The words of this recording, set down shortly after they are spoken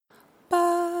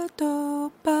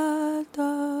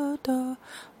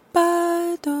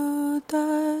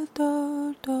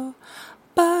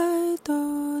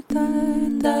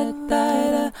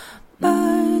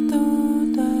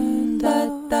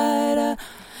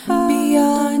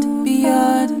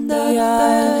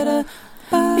beyond,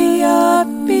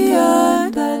 beyond,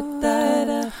 beyond,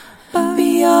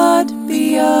 beyond,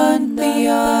 beyond,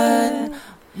 beyond,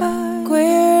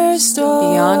 queer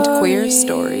stories. Beyond Queer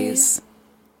Stories.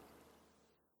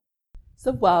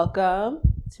 So welcome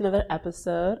to another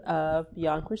episode of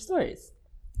Beyond Queer Stories.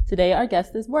 Today our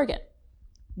guest is Morgan.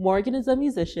 Morgan is a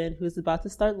musician who is about to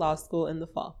start law school in the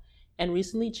fall and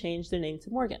recently changed their name to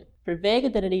Morgan for vague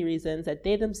identity reasons that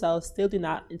they themselves still do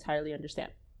not entirely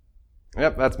understand.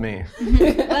 Yep, that's me.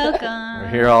 Welcome. We're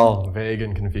here all vague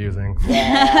and confusing.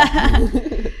 Yeah.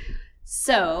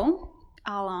 So,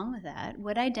 along with that,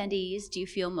 what identities do you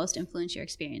feel most influence your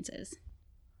experiences?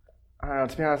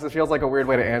 To be honest, it feels like a weird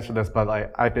way to answer this,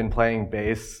 but I've been playing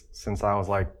bass since I was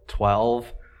like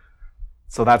 12.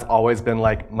 So that's always been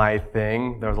like my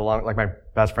thing. There was my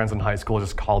best friends in high school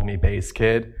just called me bass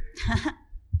kid.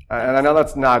 And I know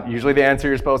that's not usually the answer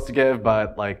you're supposed to give,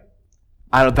 but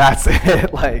that's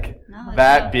it.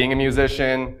 Being a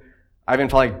musician, I've been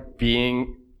like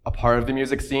being a part of the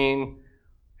music scene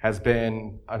has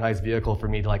been a nice vehicle for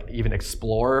me to like even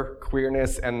explore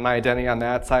queerness and my identity on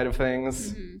that side of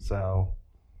things. Mm-hmm. So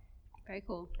very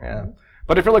cool. Yeah.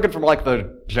 But if you're looking for like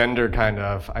the gender kind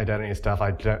of identity stuff,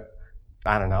 I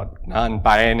don't know,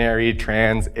 non-binary,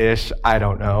 trans-ish, I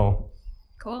don't know.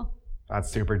 Cool. Not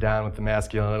super down with the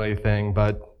masculinity thing,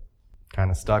 but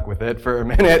kind of stuck with it for a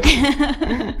minute.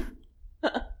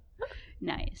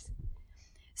 Nice.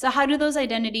 So how do those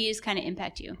identities kind of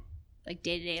impact you? Like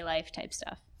day-to-day life type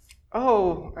stuff?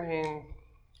 Oh, I mean,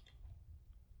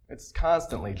 it's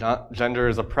constantly. Gender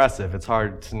is oppressive. It's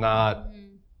hard to not...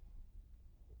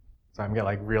 So I'm getting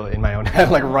like really in my own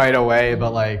head like right away,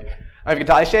 but like...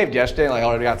 I shaved yesterday and I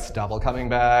already got stubble coming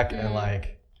back and I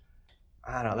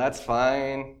don't know, that's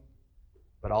fine.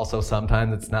 But also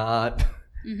sometimes it's not.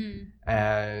 Mm-hmm.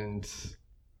 And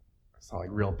it's not like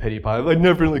real pity party. I'm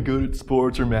never really good at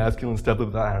sports or masculine stuff. I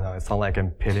don't know, it's not like I'm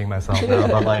pitting myself now,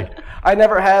 but I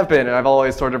never have been, and I've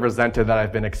always sort of resented that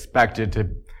I've been expected to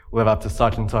live up to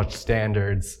such and such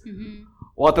standards. Mm-hmm.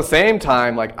 Well, at the same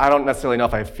time, I don't necessarily know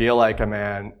if I feel like a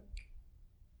man.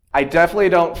 I definitely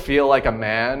don't feel like a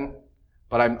man,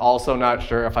 but I'm also not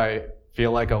sure if I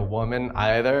feel like a woman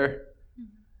either.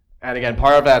 And again,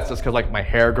 part of that's just because my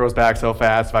hair grows back so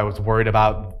fast. If I was worried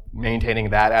about maintaining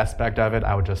that aspect of it,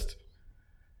 I would just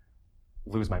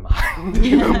lose my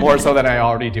mind more so than I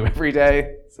already do every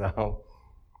day.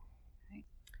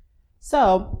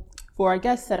 So, for our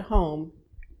guests at home,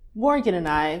 Morgan and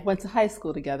I went to high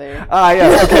school together.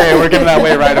 Yeah, okay, we're giving that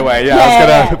away right away. Yeah, I was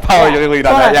going to probably lead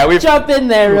on that. Yeah, we've jump in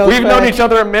there real quick. We've known each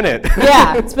other a minute.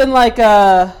 Yeah, it's been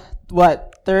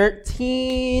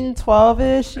 13,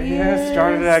 12-ish years? Yeah,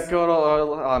 started at good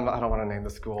old, I don't want to name the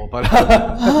school, but...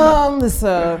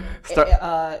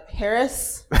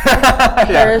 Harris.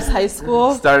 Harris High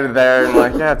School. Started there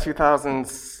in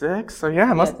 2006. So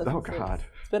yeah, oh God.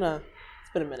 It's been a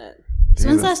minute. So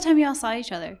when's the last time y'all saw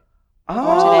each other?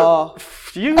 Oh,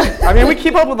 we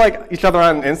keep up with each other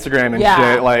on Instagram and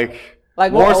shit.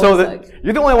 More so that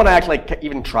you're the only one I actually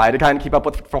even try to kind of keep up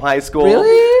with from high school.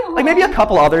 Really? Maybe a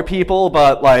couple other people,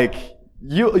 but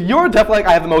you're definitely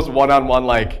I have the most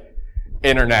one-on-one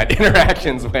internet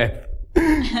interactions with.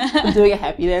 I'm doing a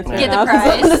happy dance right now. Get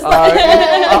the prize.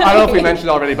 I don't know if we mentioned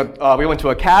already, but we went to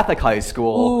a Catholic high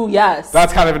school. Ooh, yes.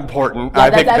 That's kind of important. Yeah, I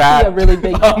think that's actually a really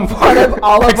big part of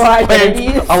all of our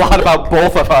identities. A lot about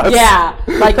both of us. Yeah,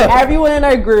 everyone in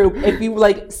our group, if you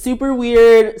super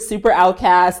weird, super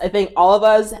outcast, I think all of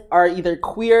us are either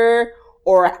queer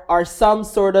or are some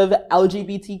sort of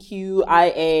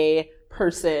LGBTQIA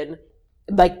person.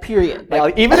 Period.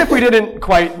 Even if we didn't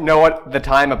quite know at the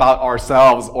time about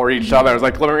ourselves or each other, it was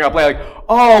glimmering up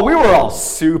we were all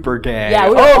super gay. Yeah,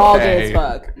 we were all gay as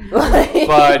fuck.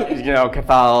 But,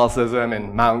 Catholicism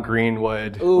and Mount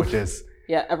Greenwood, which is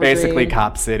basically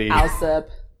Cop City. Alsip.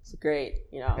 It's great,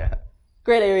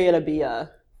 great area to be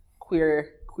a queer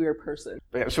person.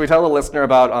 Should we tell the listener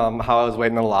about how I was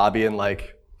waiting in the lobby and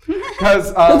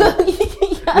because,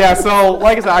 so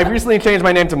like I said, I recently changed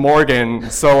my name to Morgan,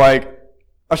 so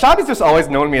Ashabi's just always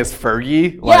known me as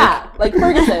Fergie.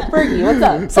 Ferguson. Fergie, what's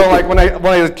up? So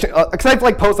because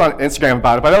I post on Instagram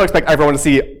about it, but I don't expect everyone to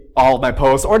see all of my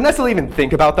posts or necessarily even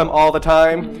think about them all the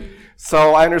time. Mm-hmm.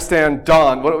 So I understand,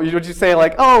 Dawn, what would you say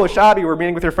Ashabi, we're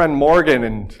meeting with your friend Morgan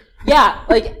and... Yeah,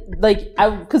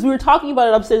 because we were talking about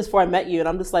it upstairs before I met you, and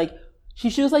I'm just she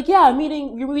was you're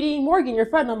meeting Morgan, your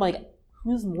friend. And I'm like,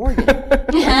 who's Morgan?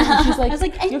 And she's I was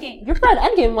Endgame. Your friend,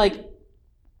 Endgame. I'm like,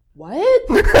 what?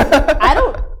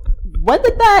 When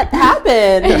did that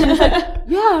happen? And she was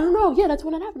yeah, I don't know. Yeah, that's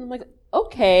when it happened. I'm like,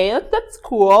 okay, that's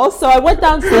cool. So I went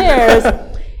downstairs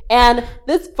And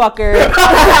this fucker,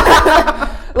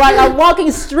 like I'm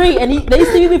walking straight, and they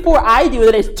see me before I do,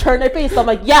 and they turn their face. So I'm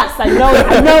like, yes, I know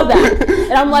that.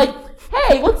 And I'm like,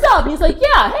 hey, what's up? And he's like,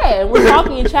 yeah, hey. And we're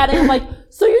talking and chatting. I'm like,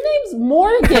 so your name's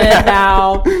Morgan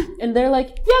now? And they're like,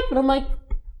 yep. And I'm like,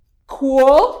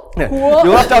 cool. You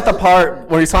left out the part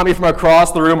when he saw me from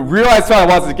across the room, realized who I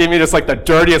was, and gave me just like the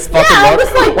dirtiest fucking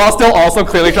look, like, while still also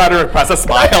clearly trying to repress a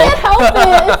smile. I can't help it.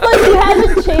 It's like you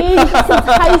haven't changed since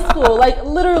high school. Like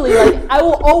literally, like I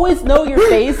will always know your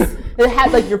face. It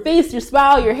had like your face, your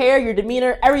smile, your hair, your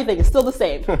demeanor, everything is still the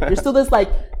same. You're still this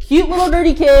like cute little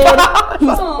nerdy kid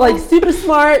who's like super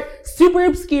smart, super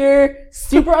obscure,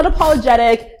 super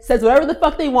unapologetic, says whatever the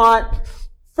fuck they want.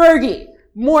 Fergie,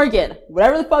 Morgan,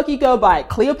 whatever the fuck you go by,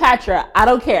 Cleopatra, I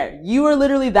don't care. You are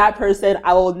literally that person.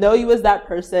 I will know you as that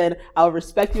person. I will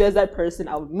respect you as that person.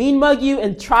 I will mean mug you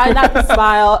and try not to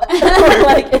smile.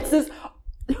 Like it's just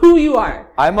who you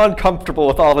are. I'm uncomfortable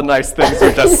with all the nice things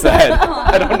you just said.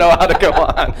 I don't know how to go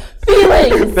on.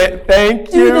 Feelings. Thank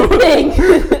Do you. the thing.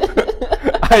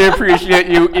 I appreciate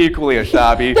you equally,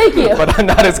 Ashabi. Thank you. But I'm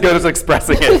not as good as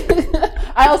expressing it.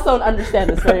 I also don't understand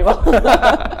this very well.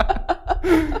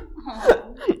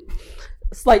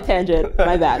 Slight tangent,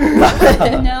 my bad.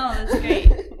 No, that's great.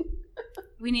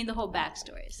 We need the whole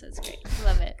backstory, so it's great.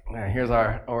 Love it. All right, here's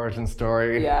our origin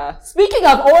story. Yeah. Speaking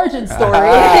of origin story,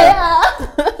 yeah.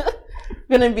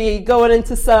 Gonna be going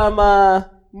into some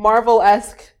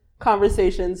Marvel-esque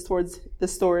conversations towards the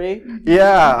story.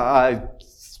 Yeah, I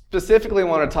specifically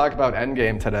want to talk about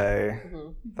Endgame today.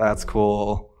 That's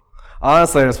cool.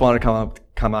 Honestly, I just want to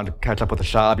come on to catch up with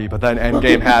Ashabi, but then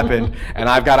Endgame happened, and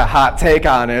I've got a hot take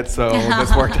on it, so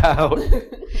this worked out.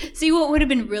 See, what would have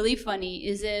been really funny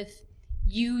is if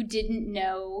you didn't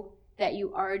know that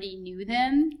you already knew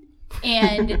them,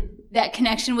 and that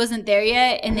connection wasn't there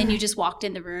yet, and then you just walked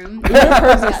in the room. Your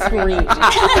person screamed.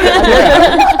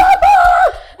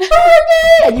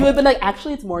 And you would have been like,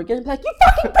 actually, it's Morgan. And be like, you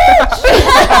fucking bitch!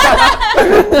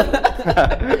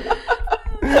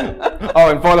 Oh,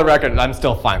 and for the record, I'm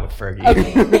still fine with Fergie.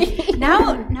 Okay.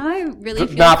 Now I really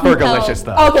feel Not compelled. Fergalicious,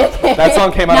 though. Okay. That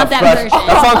song came out Not of that version.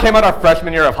 that song came out our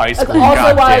freshman year of high That's school. also God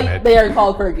damn why it. they are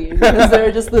called Fergie. Because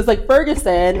they're just this like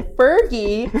Ferguson,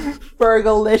 Fergie,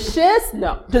 Fergalicious.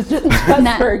 No, just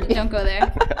Fergie. Don't go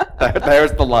there.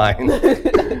 There's the line.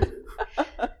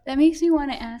 That makes me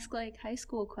want to ask like high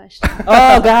school questions.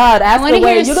 Oh God, ask wanna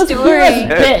away. hear a You just story. hear us,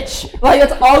 bitch. Like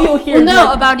that's all you'll hear. Well, no,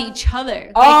 Like, about each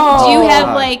other. Like, Oh. do you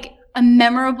have like a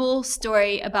memorable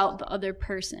story about the other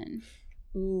person?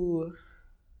 ooh,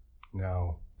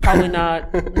 No. probably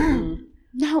not. Mm-mm.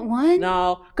 Not one?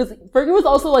 No, because Fergie was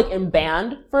also like in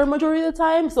band for a majority of the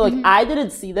time, so like I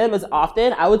didn't see them as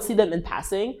often. I would see them in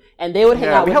passing, and they would hang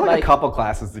Yeah, out we with had like a couple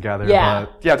classes together. Yeah.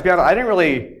 But yeah, to be honest, I didn't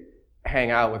really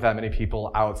hang out with that many people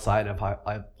outside of band.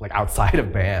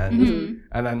 Mm-hmm.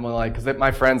 And then when because my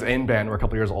friends in band were a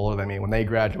couple years older than me, when they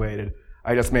graduated,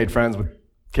 I just made friends with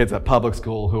kids at public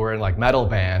school who were in like metal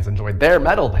bands, enjoyed their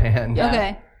metal band. Yeah.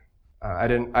 Okay. I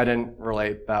didn't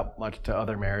relate that much to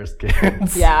other Marist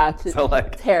kids. Yeah, So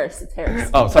like, it's Harris. It's Harris.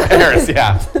 oh, sorry, Harris.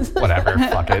 Yeah, whatever.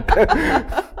 Fuck it.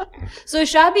 So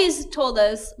Shabi's told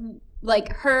us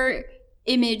like her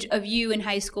image of you in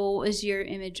high school was your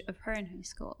image of her in high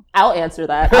school. I'll answer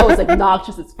that. I was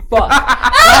obnoxious as fuck.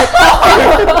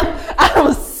 I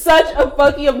was such a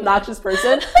fucking obnoxious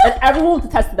person, and everyone would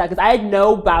attest to that because I had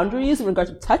no boundaries in regards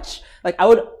to touch. Like I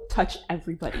would touch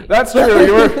everybody. That's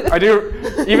true. I do.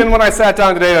 Even when I sat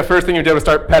down today, the first thing you did was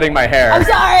start petting my hair. I'm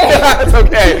sorry. That's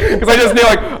okay, because I just knew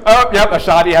like, oh, yep,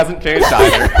 Ashabi hasn't changed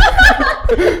either.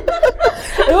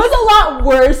 It was a lot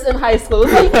worse in high school.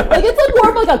 It's like it's like more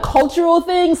of like a cultural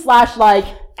thing / like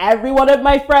every one of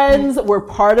my friends were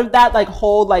part of that like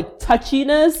whole like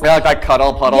touchiness. Yeah, like that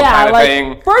cuddle puddle Yeah, kind of like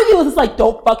thing. Fergie was just like,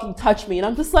 don't fucking touch me, and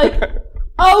I'm just like,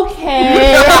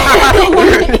 okay.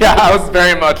 Yeah, I was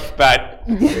very much that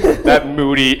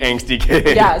moody, angsty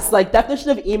kid. Yes, like definition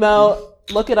of emo.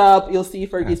 Look it up. You'll see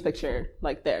Fergie's picture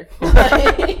like there.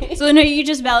 So then are you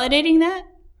just validating that?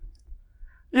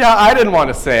 Yeah, I didn't want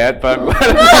to say it, but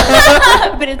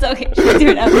But it's okay. She'll do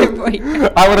it out there for you.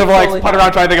 I would have Totally put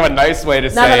around trying to think of a nice way to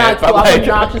No, say it. it's But cool. I was like,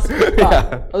 obnoxious as fuck.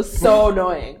 yeah. It was so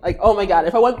annoying. Like, oh my God,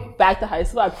 if I went back to high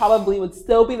school, I probably would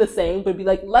still be the same, but be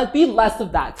like, be less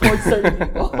of that towards certain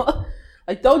people.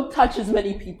 Like, don't touch as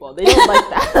many people. They don't like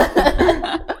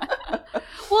that.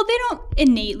 Well, they don't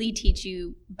innately teach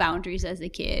you boundaries as a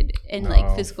kid and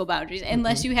like physical boundaries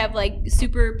unless you have like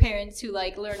super parents who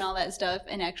like learn all that stuff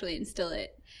and actually instill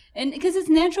it. And because it's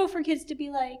natural for kids to be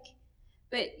like,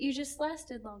 But you just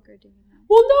lasted longer doing that.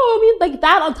 Well, no, I mean, like,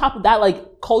 that on top of that,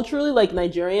 like, culturally, like,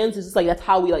 Nigerians, it's just, like, that's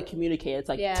how we, like, communicate. It's,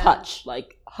 like, touch,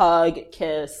 like, hug,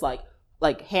 kiss, like,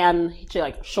 hand,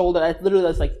 like, shoulder. It's literally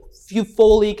just, like, you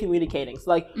fully communicating.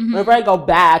 So, like, whenever I go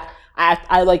back,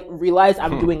 I like, realize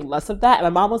I'm doing less of that. And my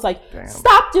mom was like,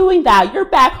 stop doing that. You're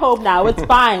back home now. It's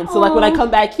fine. So, like, when I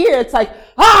come back here, it's like,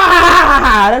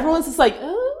 and everyone's just like,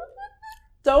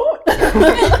 don't.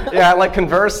 Yeah, like,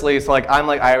 conversely, so, like, I'm,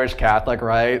 like, Irish Catholic,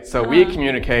 right? So we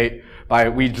communicate by,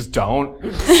 we just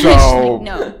don't. So.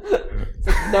 No.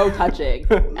 No touching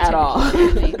at all.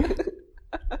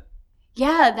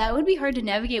 Yeah, that would be hard to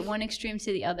navigate one extreme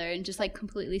to the other and just, like,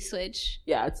 completely switch.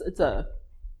 Yeah, it's a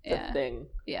thing.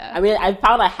 Yeah. I mean, I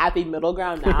found a happy middle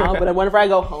ground now, but whenever I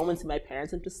go home and see my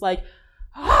parents, I'm just like,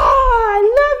 I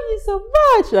love you so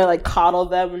much. And I, like, coddle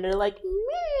them, and they're like,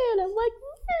 man. I'm like,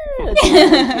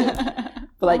 man.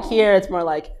 But, like, here, it's more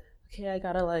like, okay, I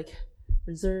gotta, like,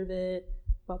 reserve it,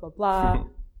 blah, blah, blah.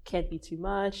 Can't be too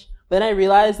much. But then I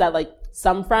realized that, like,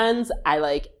 some friends I,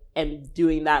 like, am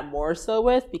doing that more so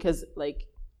with, because, like,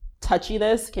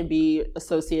 touchiness can be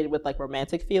associated with, like,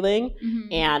 romantic feeling,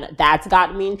 and that's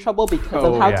gotten me in trouble because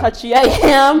of how touchy I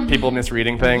am. People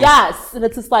misreading things. Yes, and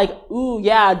it's just like, ooh,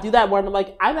 yeah, do that more. And I'm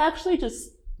like, I'm actually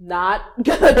just not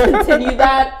gonna continue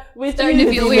that with Starting you.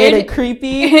 to feel You weird. made it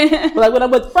creepy. But, like, when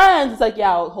I'm with friends, it's like,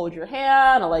 yeah, I'll hold your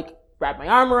hand, I'll, like, wrap my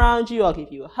arm around you, I'll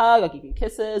give you a hug, I'll give you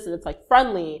kisses, and it's, like,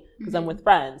 friendly because I'm with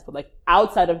friends. But, like,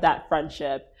 outside of that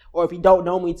friendship, or if you don't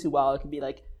know me too well, it can be,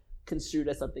 like, construed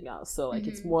as something else. So, like,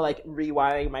 it's more like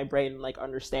rewiring my brain and, like,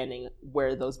 understanding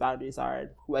where those boundaries are and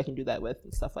who I can do that with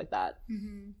and stuff like that.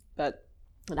 But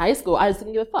in high school, I just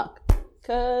didn't give a fuck.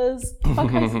 Because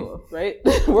fuck high school, right?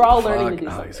 We're all learning to do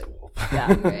something. High school.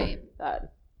 Yeah. Right.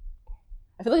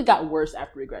 I feel like it got worse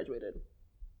after we graduated.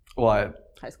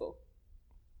 What? High school.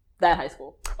 That high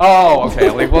school. Oh, okay.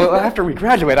 Like, well, after we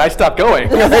graduate, I stopped going.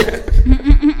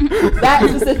 That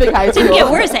specific high school. Didn't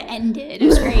get worse, it ended. It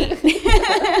was great.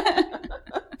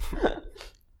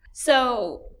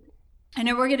 So, I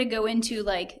know we're going to go into,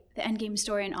 like, the endgame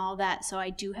story and all that, so I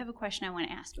do have a question I want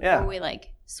to ask before we,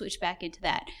 like, switch back into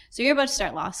that. So, you're about to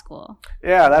start law school.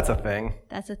 Yeah, that's a thing.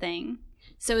 That's a thing.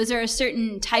 So, is there a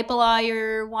certain type of law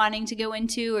you're wanting to go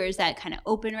into, or is that kind of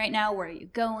open right now? Where are you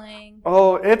going?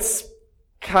 Oh, it's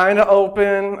kind of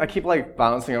open. I keep, like,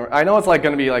 bouncing over. I know it's, like,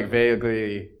 going to be, like,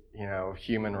 vaguely, you know,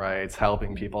 human rights,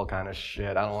 helping people kind of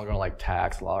shit. I don't want to go, like,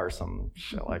 tax law or some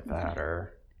shit like that,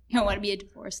 or... You don't want to be a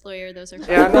divorce lawyer. Those are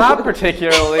Yeah, not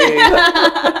particularly.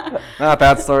 Not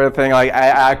that sort of thing. Like, I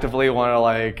actively want to,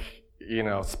 like, you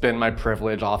know, spin my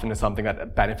privilege off into something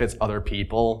that benefits other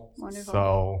people. Wonderful.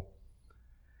 So,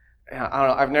 yeah, I don't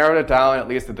know. I've narrowed it down, at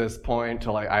least at this point,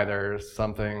 to, like, either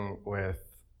something with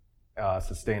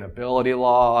sustainability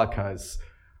law, because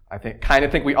I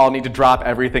think we all need to drop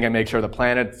everything and make sure the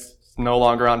planet's no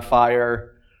longer on fire.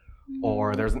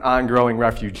 Or there's an ongoing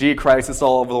refugee crisis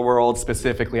all over the world,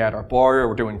 specifically at our border.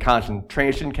 We're doing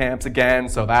concentration camps again,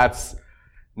 so that's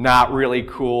not really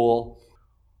cool.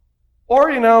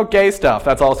 Or, you know, gay stuff.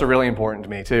 That's also really important to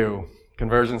me, too.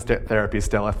 Conversion therapy is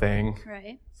still a thing.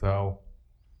 Right. So,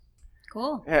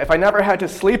 Cool. yeah, if I never had to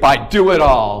sleep, I'd do it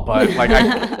all. But, like,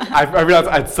 I realized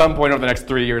at some point over the next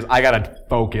 3 years, I gotta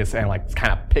focus and, like,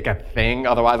 kind of pick a thing.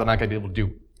 Otherwise, I'm not gonna be able to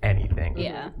do anything.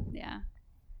 Yeah.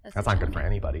 That's not good for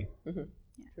anybody. Well,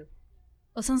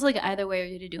 it sounds like either way you're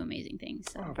going to do amazing things.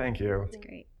 So Oh, thank you. that's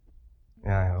great.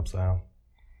 Yeah, I hope so.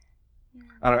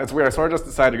 I don't know, it's weird. I sort of just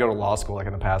decided to go to law school, like,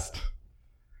 in the past.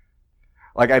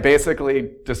 Like, I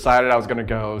basically decided I was going to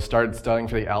go, started studying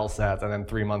for the LSATs, and then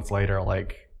 3 months later,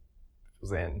 like,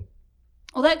 was in.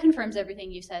 Well, that confirms everything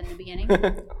you said in the beginning.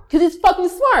 Because he's fucking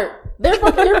smart. You're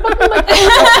fucking like,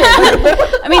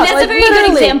 I mean, that's like, a very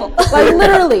good example. Like,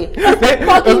 literally.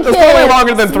 Fucking It's kid. probably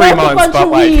longer than 3 smoked months, a bunch but, of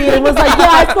like... weed and was like, yeah,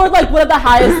 I scored, like, one of the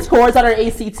highest scores on our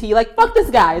ACT. Like, fuck this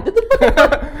guy.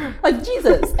 Like,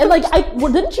 Jesus. And, like,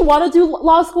 didn't you want to do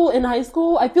law school in high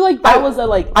school? I feel like that was a,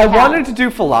 like, I cap. wanted to do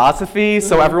philosophy,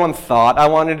 so everyone thought I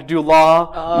wanted to do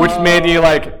law, which made me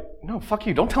like, no, fuck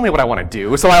you, don't tell me what I want to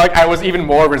do. So I was even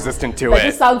more resistant to That it.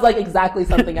 just sounds like exactly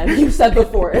something you said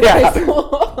before in Yeah. high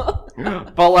school.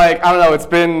 But, like, I don't know,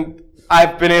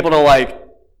 I've been able to, like,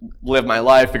 live my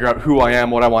life, figure out who I am,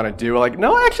 what I want to do. Like,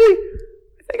 no, actually,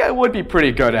 I think I would be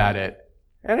pretty good at it.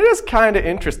 And it is kind of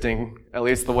interesting, at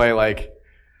least the way, like,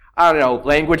 I don't know,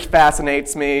 language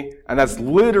fascinates me, and that's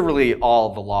literally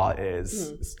all the law is.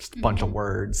 It's just a bunch of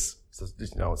words. So, you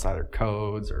know, it's either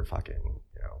codes or fucking,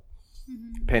 you know,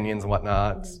 opinions and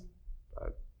whatnot.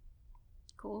 But,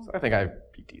 Cool. so I think I'd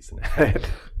be decent at it.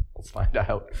 Let's find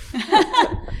out.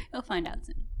 You'll find out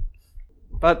soon.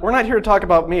 But we're not here to talk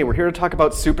about me. We're here to talk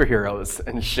about superheroes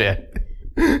and shit.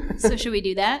 So should we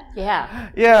do that? Yeah.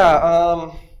 Yeah,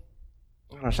 I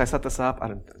don't know, should I set this up? Do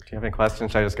you have any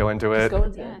questions? Should I just go into it? Let's go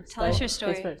into Yeah, it. tell us your Face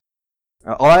story. first.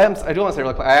 I do want to say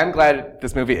real quick, I am glad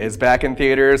this movie is back in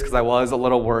theaters because I was a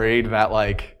little worried that,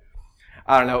 like,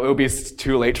 I don't know, it would be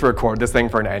too late to record this thing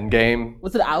for an Endgame.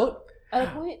 Was it out at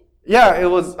a point? Yeah, it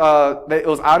was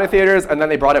out of theaters, and then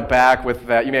they brought it back with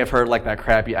that. You may have heard, like, that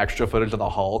crappy extra footage of the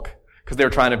Hulk because they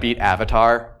were trying to beat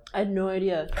Avatar. I had no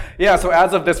idea. Yeah, so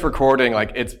as of this recording,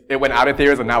 like, it went out of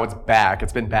theaters and now it's back.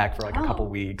 It's been back for like a couple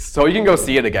weeks, so you can go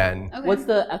see it again. Okay. What's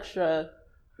the extra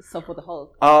stuff with the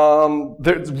Hulk?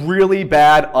 There's really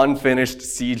bad unfinished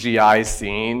CGI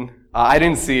scene. I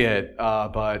didn't see it,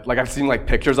 but like I've seen like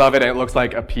pictures of it, and it looks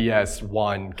like a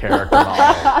PS1 character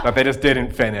model that they just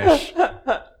didn't finish.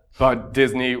 But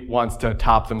Disney wants to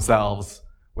top themselves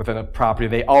within a property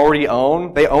they already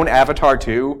own. They own Avatar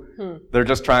 2. They're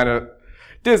just trying to.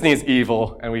 Disney's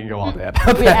evil, and we can go all day about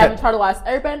Wait, that. Avatar: The Last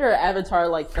Airbender or Avatar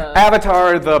like the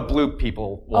Avatar, the blue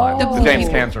people one, The the blue James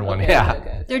people. Cameron one. Okay, Yeah.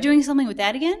 okay. They're doing something with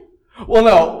that again? Well,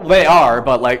 no, they are,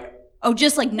 but like, Oh,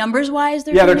 just like numbers wise?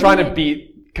 yeah, they're trying to it?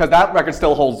 beat because that record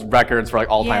still holds records for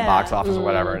like all-time Yeah. box office or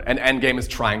whatever, and Endgame is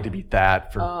trying to beat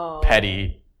that for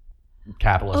petty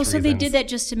capitalist Oh, so reasons. they did that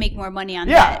just to make more money on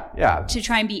Yeah, that? yeah. To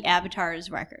try and beat Avatar's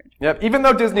record. Yep. Even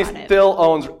though Disney Got it. still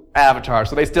owns Avatar,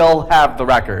 so they still have the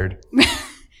record.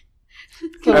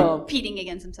 So, Competing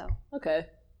against himself. okay.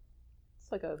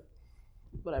 It's like a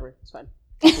whatever. It's fine.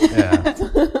 Yeah.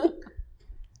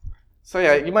 So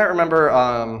yeah, you might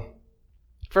remember.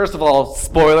 First of all,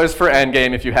 spoilers for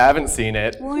Endgame if you haven't seen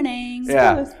it. Warning.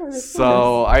 Yeah. Spoilers.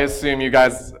 So I assume you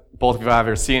guys, both of you, have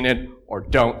either seen it or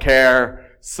don't care.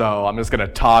 So I'm just gonna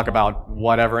talk about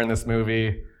whatever in this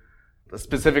movie.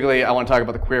 Specifically, I want to talk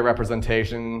about the queer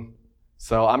representation.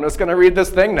 So I'm just gonna read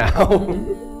this thing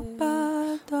now.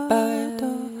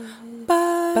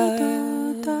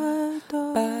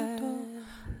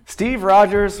 Steve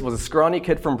Rogers was a scrawny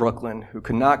kid from Brooklyn who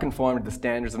could not conform to the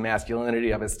standards of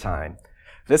masculinity of his time.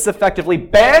 This effectively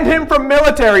banned him from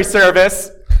military service.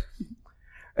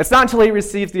 It's not until he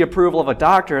receives the approval of a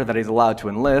doctor that he's allowed to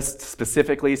enlist,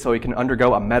 specifically so he can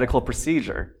undergo a medical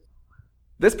procedure.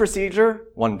 This procedure,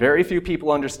 one very few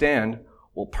people understand,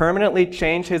 will permanently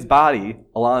change his body,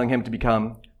 allowing him to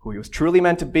become who he was truly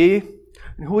meant to be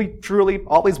and who he truly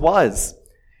always was,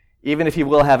 even if he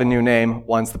will have a new name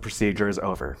once the procedure is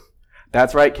over.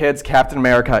 That's right, kids, Captain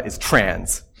America is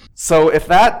trans. So if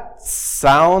that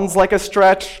sounds like a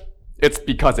stretch, it's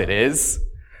because it is.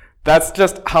 That's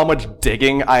just how much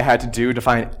digging I had to do to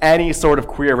find any sort of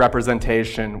queer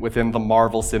representation within the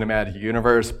Marvel Cinematic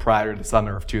Universe prior to the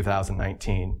summer of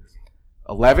 2019.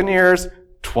 11 years,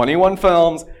 21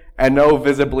 films, and no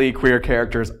visibly queer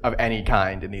characters of any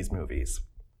kind in these movies.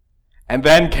 And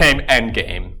then came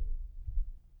Endgame.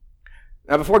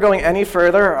 Now, before going any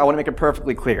further, I want to make it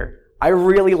perfectly clear. I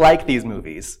really like these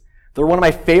movies. They're one of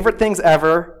my favorite things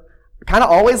ever. I kind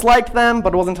of always liked them,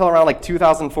 but it wasn't until around like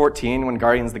 2014 when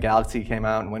Guardians of the Galaxy came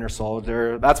out and Winter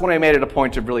Soldier. That's when I made it a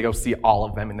point to really go see all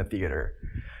of them in the theater.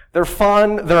 They're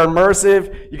fun, they're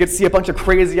immersive, you get to see a bunch of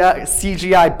crazy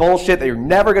CGI bullshit that you're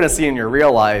never going to see in your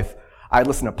real life. I'd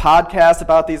listen to podcasts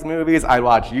about these movies, I'd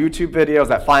watch YouTube videos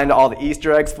that find all the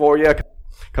Easter eggs for you,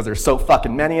 because there's so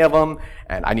fucking many of them,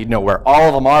 and I need to know where all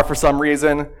of them are for some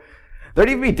reason. There'd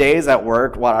even be days at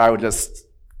work where I would just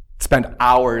spend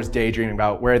hours daydreaming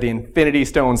about where the Infinity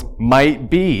Stones might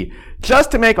be,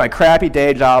 just to make my crappy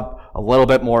day job a little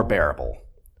bit more bearable.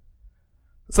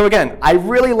 So again, I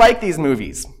really like these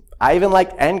movies. I even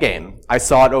liked Endgame. I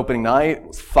saw it opening night, it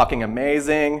was fucking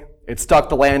amazing. It stuck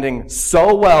the landing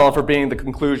so well for being the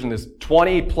conclusion of this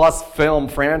 20-plus film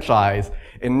franchise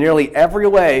in nearly every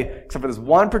way, except for this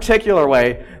one particular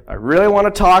way I really want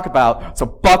to talk about. So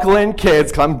buckle in,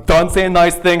 kids, because I'm done saying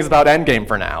nice things about Endgame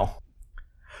for now.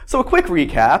 So a quick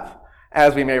recap.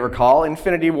 As we may recall,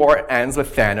 Infinity War ends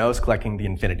with Thanos collecting the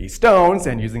Infinity Stones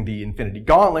and using the Infinity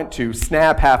Gauntlet to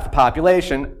snap half the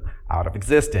population out of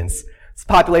existence. It's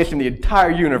the population of the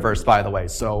entire universe, by the way,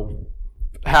 so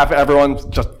half of everyone's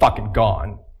just fucking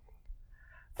gone.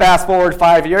 Fast forward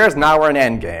 5 years, now we're in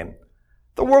Endgame.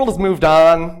 The world has moved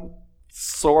on,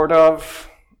 sort of.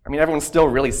 I mean, everyone's still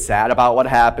really sad about what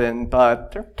happened,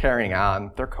 but they're carrying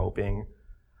on, they're coping.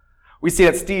 We see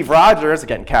that Steve Rogers,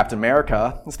 again Captain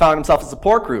America, has found himself a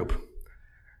support group.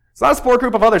 It's not a support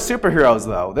group of other superheroes,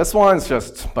 though. This one's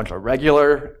just a bunch of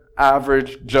regular,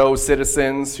 average Joe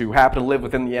citizens who happen to live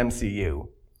within the MCU.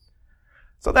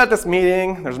 So at this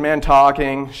meeting, there's a man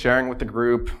talking, sharing with the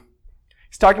group.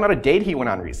 He's talking about a date he went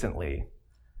on recently.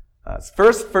 His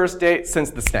first date since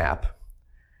the snap.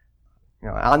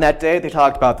 On that day, they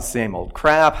talked about the same old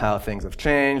crap, how things have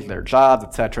changed, their jobs,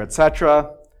 etc.,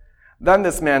 etc. Then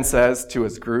this man says to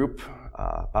his group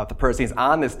about the person he's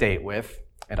on this date with,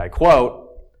 and I quote,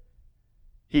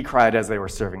 "He cried as they were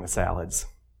serving the salads.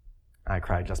 I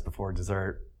cried just before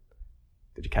dessert."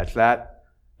 Did you catch that?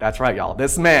 That's right, y'all.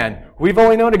 This man, who we've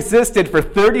only known existed for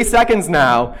 30 seconds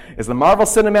now, is the Marvel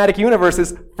Cinematic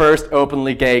Universe's first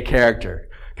openly gay character.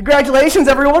 Congratulations,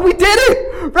 everyone! We did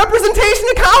it! Representation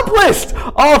accomplished!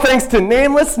 All thanks to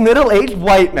nameless, middle-aged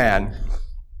white man.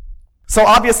 So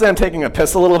obviously I'm taking a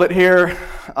piss a little bit here.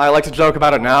 I like to joke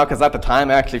about it now because at the time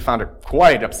I actually found it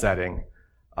quite upsetting.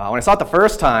 When I saw it the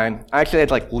first time, I actually had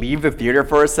to leave the theater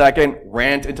for a second,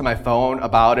 rant into my phone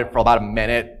about it for about a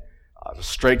minute,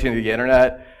 straight into the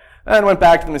internet, and went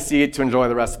back to the seat to enjoy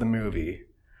the rest of the movie.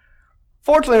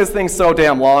 Fortunately, this thing's so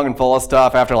damn long and full of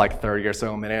stuff, after 30 or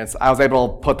so minutes, I was able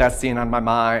to put that scene on my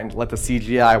mind, let the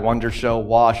CGI wonder show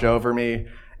wash over me,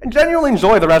 and genuinely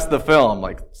enjoy the rest of the film.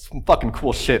 Some fucking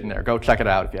cool shit in there. Go check it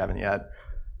out if you haven't yet.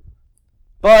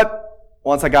 But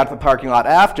once I got to the parking lot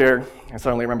after, I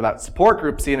suddenly remember that support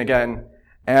group scene again,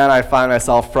 and I find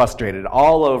myself frustrated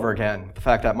all over again with the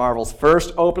fact that Marvel's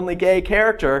first openly gay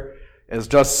character is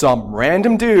just some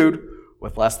random dude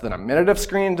with less than a minute of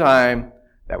screen time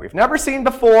that we've never seen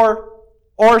before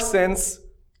or since,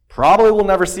 probably will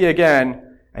never see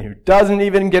again, and who doesn't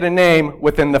even get a name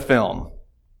within the film.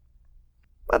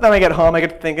 But then I get home, I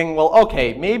get thinking, well,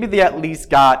 okay, maybe they at least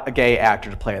got a gay actor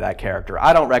to play that character.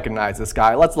 I don't recognize this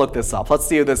guy. Let's look this up. Let's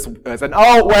see who this is. And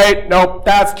oh, wait, nope,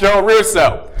 that's Joe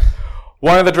Russo,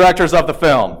 one of the directors of the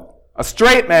film. A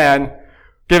straight man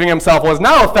giving himself what is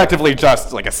now effectively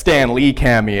just a Stan Lee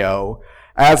cameo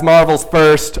as Marvel's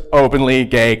first openly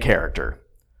gay character.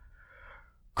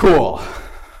 Cool.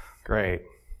 Great.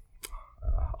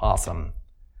 Awesome.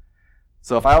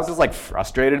 So if I was just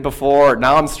frustrated before,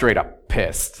 now I'm straight up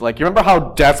pissed. You remember how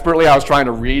desperately I was trying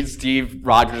to read Steve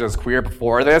Rogers as queer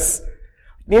before this?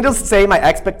 Needless to say, my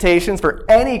expectations for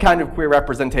any kind of queer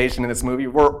representation in this movie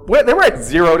were at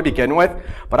zero to begin with,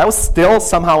 but I was still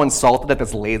somehow insulted at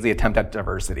this lazy attempt at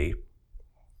diversity.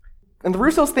 And the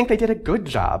Russos think they did a good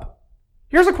job.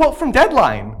 Here's a quote from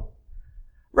Deadline.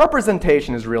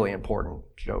 "Representation is really important,"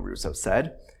 Joe Russo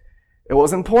said. "It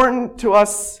was important to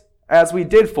us as we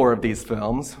did 4 of these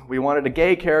films. We wanted a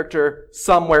gay character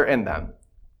somewhere in them."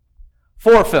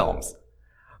 4 films.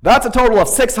 That's a total of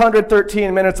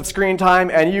 613 minutes of screen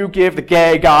time, and you give the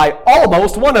gay guy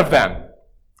almost one of them.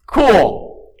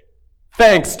 Cool.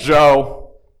 Thanks,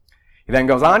 Joe. He then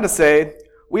goes on to say,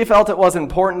 "We felt it was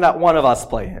important that one of us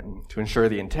play him, to ensure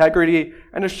the integrity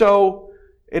and to show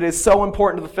it is so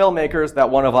important to the filmmakers that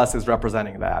one of us is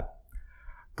representing that."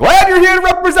 Glad you're here to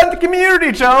represent the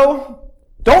community, Joe.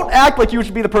 Don't act like you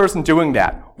should be the person doing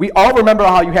that. We all remember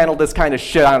how you handled this kind of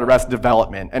shit on Arrested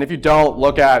Development. And if you don't,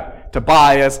 look at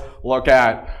Tobias, look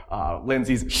at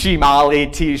Lindsay's She Molly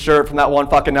t-shirt from that one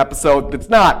fucking episode. It's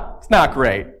not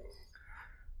great.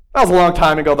 That was a long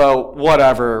time ago, though.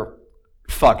 Whatever.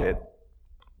 Fuck it.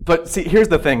 But see, here's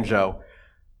the thing, Joe.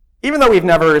 Even though we've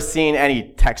never seen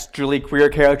any textually queer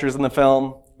characters in the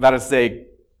film, that is to say,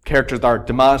 characters that are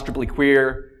demonstrably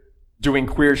queer, doing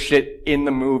queer shit in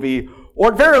the movie, or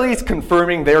at very least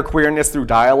confirming their queerness through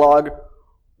dialogue,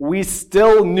 we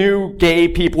still knew gay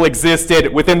people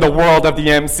existed within the world of the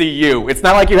MCU. It's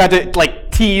not like you had to,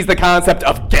 tease the concept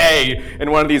of gay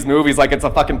in one of these movies like it's a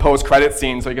fucking post-credit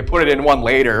scene so you can put it in one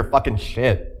later. Fucking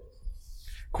shit.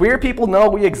 Queer people know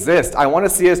we exist. I want to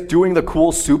see us doing the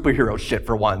cool superhero shit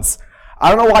for once. I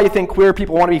don't know why you think queer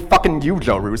people want to be fucking you,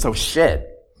 Joe Russo. Shit.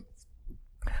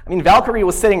 I mean, Valkyrie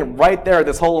was sitting right there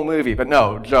this whole movie, but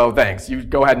no, Joe, thanks. You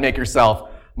go ahead and make yourself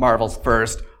Marvel's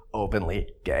first openly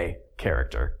gay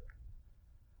character.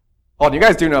 Well, you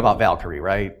guys do know about Valkyrie,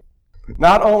 right?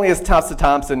 Not only is Tessa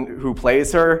Thompson, who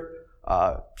plays her,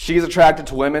 she's attracted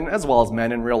to women as well as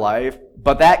men in real life,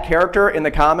 but that character in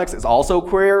the comics is also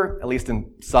queer, at least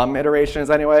in some iterations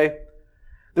anyway.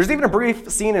 There's even a brief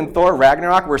scene in Thor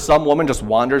Ragnarok where some woman just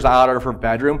wanders out of her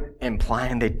bedroom,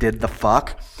 implying they did the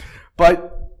fuck.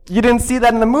 But you didn't see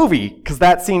that in the movie, because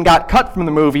that scene got cut from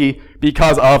the movie,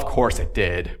 because of course it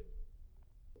did.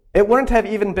 It wouldn't have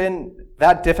even been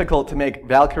that difficult to make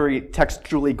Valkyrie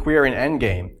textually queer in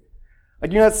Endgame.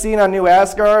 You know that scene on New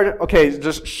Asgard? Okay,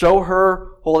 just show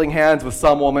her holding hands with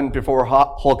some woman before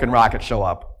Hulk and Rocket show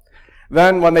up.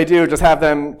 Then when they do, just have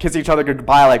them kiss each other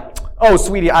goodbye "Oh,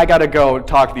 sweetie, I gotta go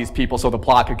talk to these people so the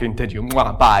plot can continue.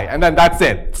 Mwah, bye." And then that's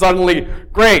it. Suddenly,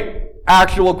 great.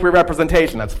 Actual queer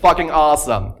representation. That's fucking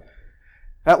awesome.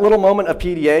 That little moment of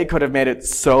PDA could have made it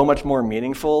so much more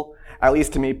meaningful, at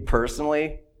least to me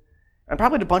personally, and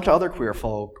probably to a bunch of other queer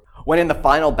folk. When in the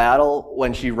final battle,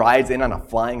 when she rides in on a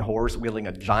flying horse wielding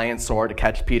a giant sword to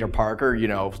catch Peter Parker, you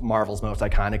know, Marvel's most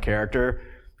iconic character,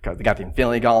 because they got the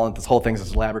Infinity Gauntlet, this whole thing's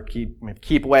just elaborate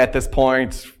keep away at this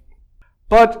point.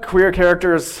 But queer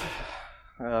characters,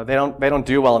 they don't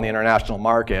do well in the international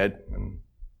market, and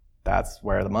that's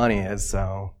where the money is,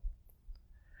 so.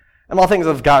 And while things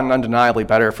have gotten undeniably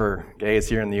better for gays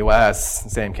here in the US, the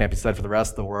same can't be said for the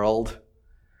rest of the world.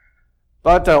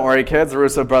 But don't worry, kids, the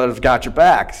Russo brothers got your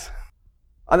backs.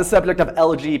 On the subject of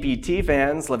LGBT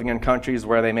fans living in countries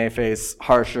where they may face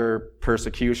harsher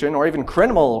persecution or even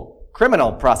criminal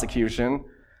prosecution,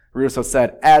 Russo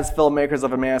said, as filmmakers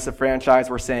of a massive franchise,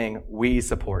 we're saying, we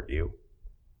support you.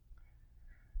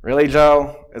 Really,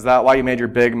 Joe? Is that why you made your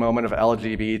big moment of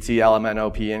LGBT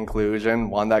LMNOP inclusion,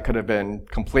 one that could have been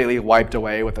completely wiped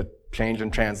away with a change in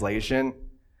translation?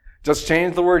 Just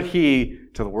change the word he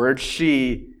to the word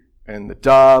she in the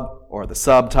dub or the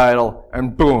subtitle,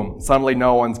 and boom, suddenly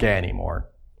no one's gay anymore.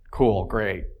 Cool,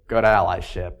 great, good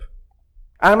allyship.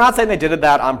 And I'm not saying they did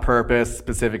that on purpose,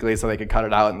 specifically so they could cut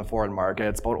it out in the foreign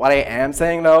markets, but what I am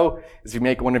saying, though, is if you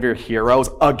make one of your heroes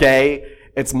a gay,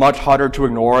 it's much harder to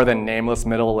ignore than nameless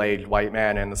middle-aged white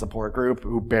man in the support group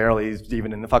who barely is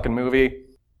even in the fucking movie.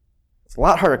 It's a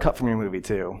lot harder to cut from your movie,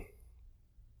 too.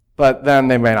 But then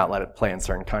they may not let it play in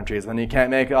certain countries, and you can't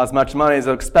make as much money as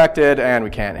expected, and we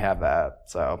can't have that,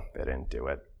 so they didn't do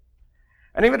it.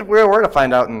 And even if we were to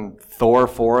find out in Thor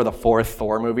 4, the fourth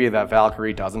Thor movie, that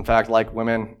Valkyrie does in fact like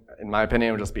women, in my opinion,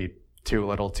 it would just be too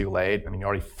little too late. I mean, you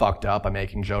already fucked up by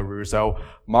making Joe Russo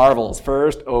Marvel's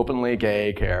first openly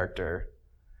gay character.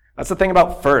 That's the thing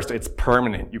about first, it's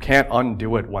permanent. You can't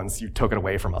undo it once you took it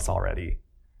away from us already.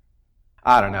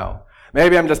 I don't know.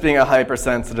 Maybe I'm just being a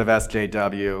hypersensitive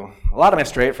SJW. A lot of my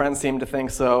straight friends seem to think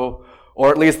so, or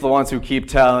at least the ones who keep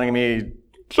telling me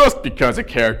just because a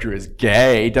character is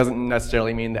gay doesn't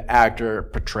necessarily mean the actor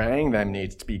portraying them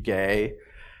needs to be gay.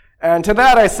 And to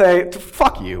that I say,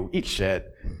 fuck you, eat shit.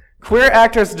 Queer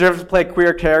actors deserve to play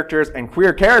queer characters, and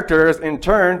queer characters, in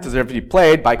turn, deserve to be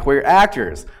played by queer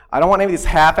actors. I don't want any of these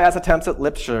half-ass attempts at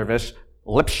lip service,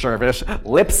 leave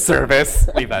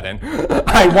that in.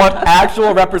 I want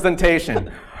actual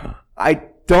representation. I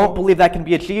don't believe that can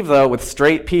be achieved, though, with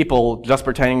straight people just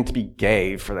pretending to be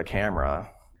gay for the camera.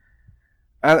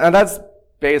 And that's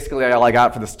basically all I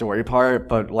got for the story part,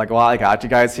 but like while I got you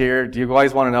guys here, do you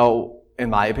guys want to know,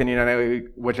 in my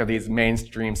opinion, which of these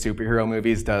mainstream superhero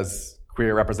movies does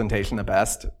queer representation the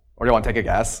best? Or do you want to take a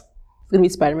guess? It's going to be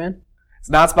Spider-Man.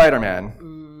 It's not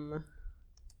Spider-Man.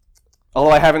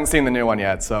 Although I haven't seen the new one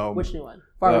yet, so. Which new one?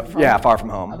 Far From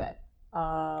Home. Okay.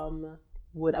 I'm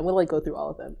gonna go through all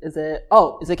of them. Is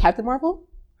it Captain Marvel?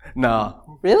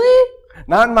 No. Really?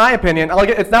 Not in my opinion.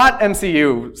 It's not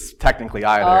MCU technically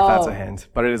either, if that's a hint,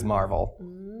 but it is Marvel.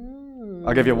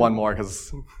 I'll give you one more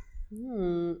because.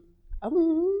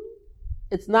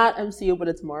 It's not MCU, but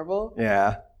it's Marvel.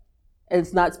 Yeah. And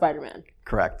it's not Spider-Man.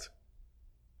 Correct.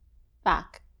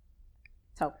 Back.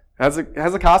 So. Has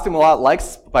a costume a lot like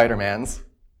Spider-Man's.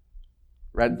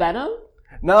 Red. Venom?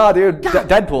 No, dude.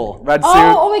 Deadpool. Red suit.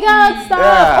 Oh my God! Stop!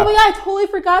 Yeah. Oh my God! I totally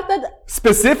forgot that.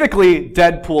 Specifically,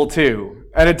 Deadpool 2.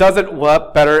 And it does it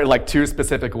better in like two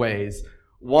specific ways.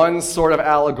 One's sort of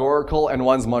allegorical and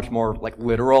one's much more like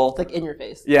literal. It's like in your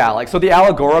face. Yeah, so the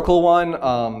allegorical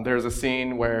one, there's a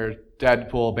scene where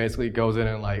Deadpool basically goes in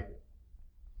and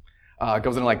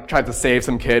tries to save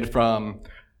some kid from,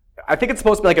 I think it's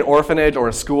supposed to be like an orphanage or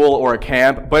a school or a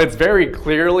camp, but it's very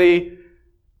clearly,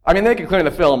 I mean, they make it clear in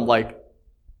the film, like,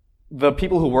 the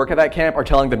people who work at that camp are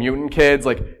telling the mutant kids,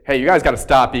 like, hey, you guys gotta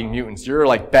stop being mutants. You're,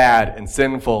 like, bad and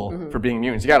sinful for being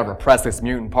mutants. You gotta repress this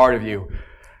mutant part of you.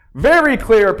 Very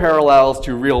clear parallels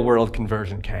to real-world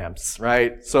conversion camps,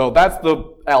 right? So that's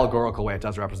the allegorical way it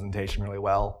does representation really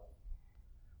well.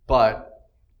 But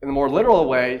in the more literal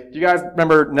way, do you guys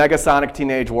remember Negasonic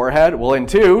Teenage Warhead? Well, in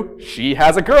 2, she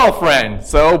has a girlfriend.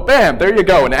 So, bam, there you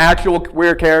go. An actual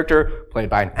queer character played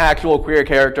by an actual queer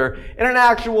character in an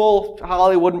actual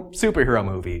Hollywood superhero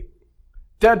movie.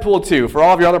 Deadpool 2, for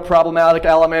all of your other problematic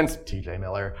elements, TJ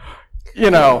Miller,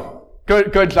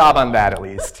 good job on that at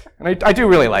least. And I do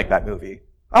really like that movie.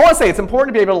 I want to say it's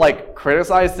important to be able to like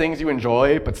criticize things you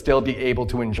enjoy, but still be able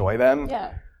to enjoy them.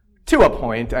 Yeah. To a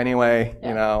point, anyway,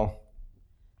 Yeah.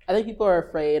 I think people are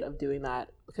afraid of doing that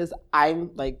because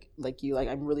I'm like you,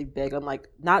 I'm really big on like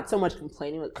not so much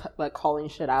complaining, but like calling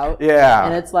shit out. Yeah.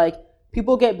 And it's like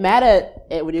people get mad at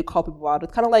it when you call people out.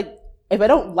 It's kind of like if I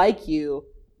don't like you,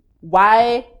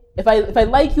 why? If I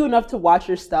like you enough to watch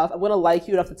your stuff, I'm gonna like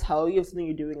you enough to tell you if something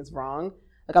you're doing is wrong.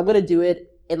 Like I'm gonna do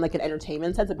it in like an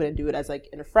entertainment sense. I'm gonna do it as like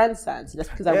in a friend sense, just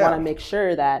because I want to make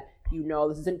sure that you know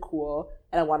this isn't cool,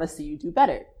 and I want to see you do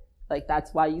better. Like,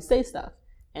 that's why you say stuff.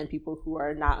 And people who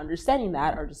are not understanding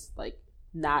that are just, like,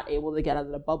 not able to get out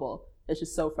of the bubble. It's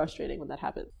just so frustrating when that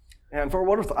happens. And for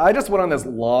what it's, I just went on this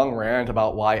long rant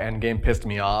about why Endgame pissed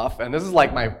me off, and this is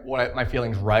like my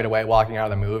feelings right away walking out of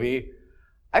the movie.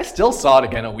 I still saw it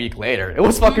again a week later. It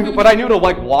was fucking, but I knew to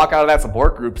like walk out of that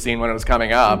support group scene when it was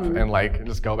coming up and like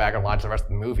just go back and watch the rest of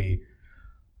the movie.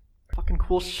 Fucking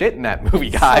cool shit in that movie,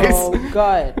 guys. So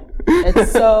good.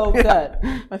 It's so good.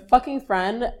 My fucking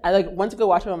friend, I like went to go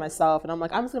watch it by myself, and I'm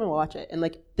like, I'm just gonna watch it. And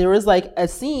like, there was like a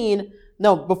scene.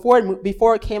 No, before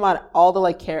it came out, all the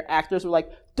like actors were like,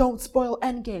 "Don't spoil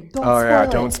Endgame. Don't spoil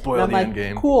it." Don't spoil the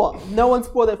Endgame. Cool. No one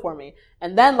spoiled it for me.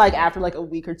 And then like after like a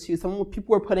week or two, people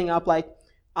were putting up like,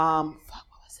 what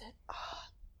was it?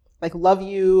 Like Love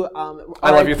You.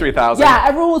 I Love You 3000. Yeah,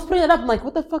 everyone was putting it up. I'm like,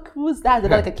 what the fuck? Who was that? Is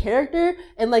that like a character?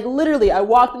 And like literally, I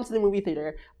walked into the movie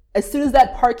theater. As soon as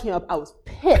that part came up, I was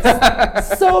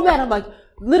pissed. So mad. I'm like,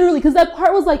 literally, because that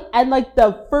part was like, at like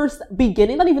the first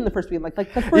beginning, not even the first beginning, like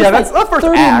the first, that's the first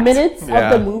 30 act. minutes of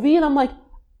the movie. And I'm like,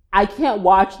 I can't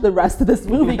watch the rest of this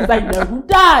movie because I know who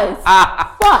dies.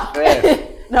 Fuck.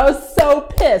 And I was so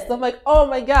pissed. I'm like, oh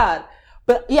my God.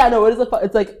 But yeah, no,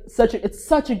 it's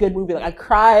such a good movie. Like I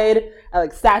cried. I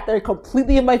like sat there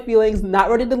completely in my feelings, not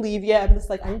ready to leave yet. I'm just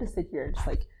like, I need to sit here and just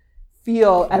like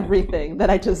feel everything that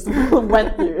I just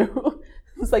went through.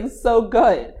 It's like so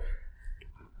good.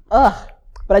 Ugh.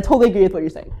 But I totally agree with what you're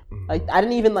saying. Like I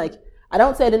didn't even like, I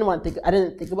don't say I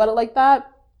didn't think about it like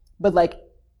that, but like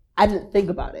I didn't think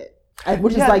about it.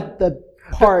 Which is like the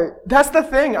part. That's the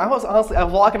thing. I was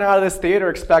walking out of this theater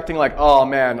expecting like, oh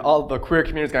man, all the queer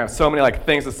community's gonna have so many like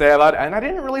things to say about it, and I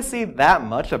didn't really see that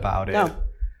much about it. No.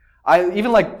 I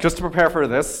even like just to prepare for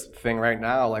this thing right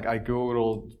now, like I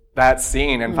Googled that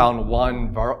scene and found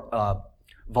one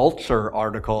Vulture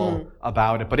article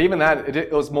about it. But even that,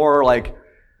 it was more like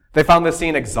they found the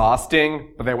scene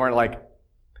exhausting, but they weren't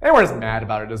as mad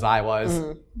about it as I was.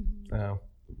 So.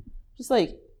 Just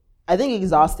like, I think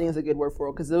exhausting is a good word for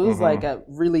it because it was like a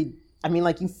really, I mean,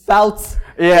 like you felt.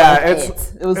 Yeah, like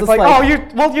it was just like, oh,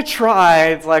 you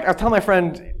tried. It's like I was telling my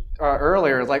friend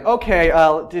earlier. It's like, okay,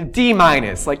 D-.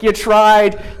 Like you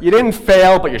tried, you didn't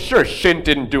fail, but you sure shit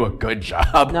didn't do a good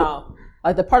job. No,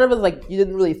 like the part of it is like you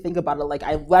didn't really think about it. Like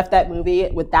I left that movie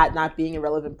with that not being a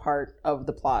relevant part of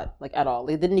the plot, like at all.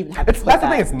 They didn't even have to. That's the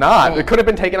thing. It's not. It could have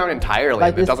been taken out entirely.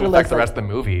 Like, it doesn't affect the rest of the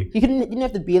movie. You didn't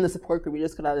have to be in the support group. You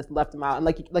just could have just left them out. And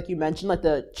like you mentioned, like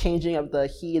the changing of the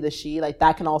he, the she, like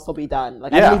that can also be done.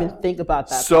 Like I didn't even think about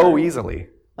that so part. Easily.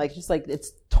 Like just like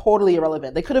it's totally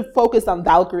irrelevant. They could have focused on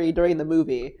Valkyrie during the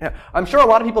movie. Yeah, I'm sure a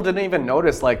lot of people didn't even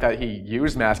notice like that he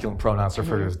used masculine pronouns to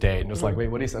refer to his date, and just like, wait,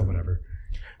 what he said, whatever.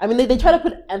 I mean, they try to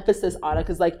put emphasis on it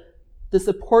because like the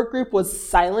support group was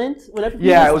silent whenever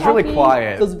he it was talking. really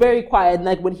quiet. So it was very quiet, and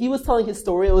like when he was telling his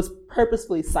story, it was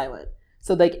purposefully silent.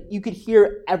 So like you could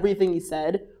hear everything he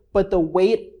said, but the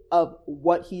weight of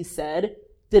what he said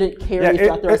didn't carry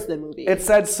throughout the rest of the movie. It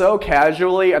said so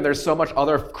casually, and there's so much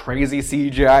other crazy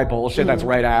CGI bullshit that's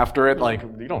right after it. Like,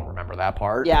 you don't remember that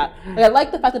part. Yeah. Like, I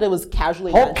like the fact that it was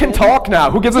casually Hulk can talk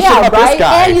now. Who gives a shit about right? this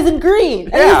guy? And he's in green.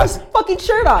 And he has his fucking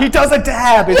shirt on. He does a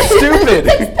dab. It's stupid.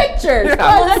 He takes pictures.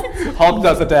 Yeah. Hulk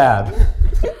does a dab.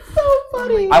 It's so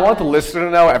funny. I want the listener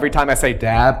to know every time I say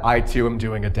dab, I too am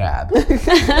doing a dab.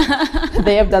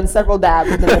 They have done several dabs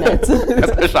in a minute.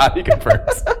 That's the shot he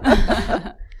confirms.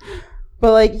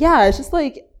 But like, yeah, it's just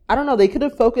like, I don't know, they could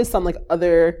have focused on like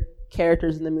other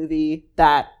characters in the movie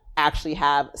that actually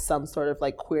have some sort of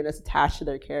like queerness attached to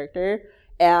their character.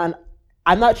 And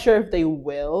I'm not sure if they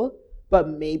will, but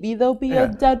maybe there'll be a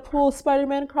Deadpool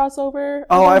Spider-Man crossover.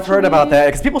 Oh, I've heard about that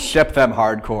because people ship them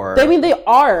hardcore. I mean, they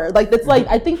are. Like, that's like,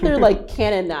 I think they're like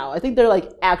canon now. I think they're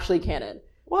like actually canon.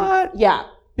 What? Yeah.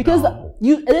 Because I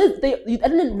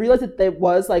didn't realize that there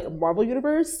was like a Marvel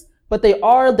Universe. But there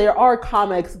are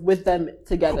comics with them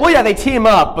together. Well, yeah, they team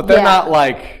up, but they're not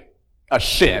like a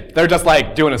ship. They're just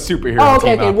like doing a superhero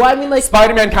team up. Well, I mean, like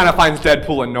Spider-Man kind of finds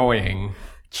Deadpool annoying.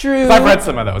 True. I've read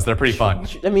some of those. They're pretty fun.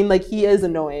 I mean, like he is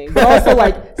annoying, but also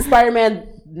like Spider-Man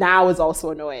now is also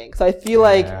annoying. So I feel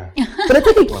like, but it's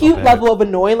like a cute level of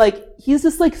annoying. Like he's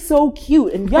just like so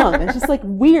cute and young. And it's just like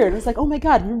weird. It's like, oh my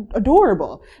God, you're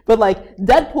adorable. But like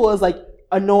Deadpool is like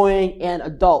annoying and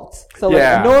adult. So like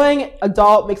annoying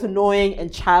adult makes annoying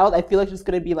and child. I feel like it's just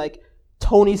gonna be like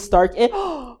Tony Stark.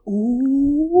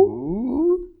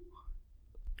 Ooh.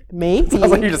 Maybe.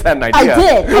 Sounds like you just had an idea. I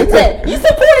did. You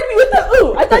supported me with the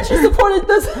ooh. I thought you supported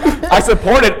this. I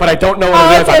support it, but I don't know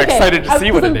what it is. I'm excited to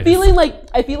see what it is.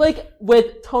 I feel like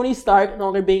with Tony Stark no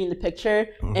longer being in the picture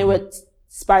and with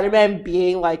Spider-Man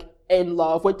being like in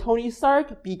love with Tony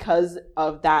Stark because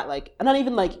of that, like, not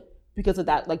even like because of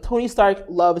that, like Tony Stark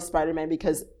loves Spider-Man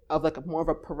because of like more of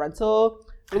a parental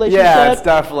relationship. Yeah, it's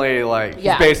definitely like he's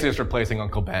Yeah. basically just replacing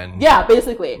Uncle Ben. Yeah,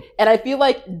 basically. And I feel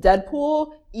like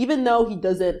Deadpool, even though he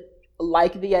doesn't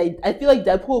like I feel like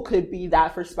Deadpool could be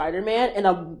that for Spider-Man in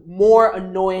a more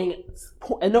annoying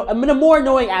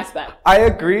aspect. I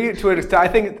agree to an extent. I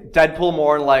think Deadpool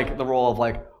more in like the role of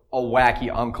like a wacky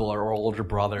uncle or older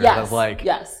brother. Yes. That's like,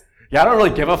 Yes. yeah, I don't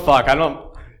really give a fuck. I don't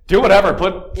do whatever.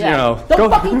 Put Yeah. you know, Don't go.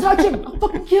 fucking touch him. I'll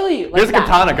fucking kill you. Like Here's a that.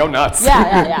 katana. Go nuts.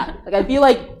 Yeah. Like I feel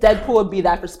like Deadpool would be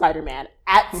that for Spider-Man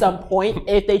at some point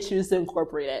if they choose to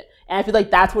incorporate it. And I feel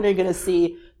like that's when you're gonna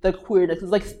see the queerness.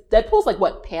 Because like Deadpool's like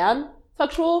what,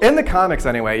 pansexual? In the comics,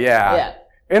 anyway. Yeah.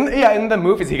 Yeah. In the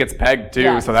movies, he gets pegged too.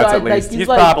 Yeah. So that's So at like, least he's he's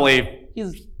like- probably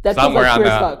He's Deadpool's somewhere like on queer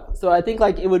as that. fuck. So I think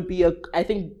like it would be I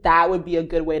think that would be a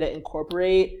good way to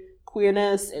incorporate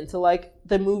queerness into like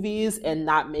the movies and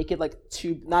not make it like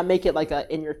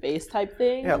a in your face type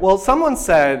thing. Yeah, well, someone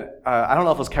said, I don't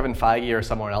know if it was Kevin Feige or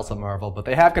someone else at Marvel, but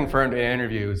they have confirmed in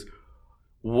interviews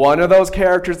one of those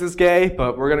characters is gay,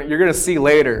 but you're gonna see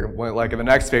later, when, like in the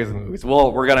next phase of the movies.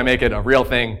 Well, we're gonna make it a real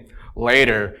thing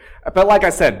later. But like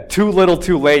I said, too little,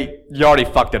 too late. You already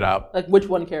fucked it up. Like which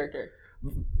one character?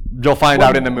 You'll find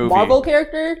out in the movie. Marvel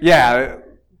character? Yeah,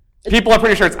 people are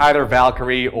pretty sure it's either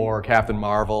Valkyrie or Captain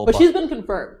Marvel. But she's been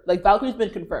confirmed. Like Valkyrie's been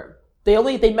confirmed.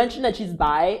 They mentioned that she's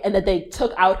bi and that they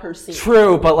took out her scene.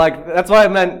 True, but like that's what I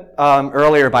meant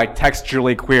earlier by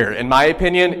textually queer. In my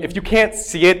opinion, if you can't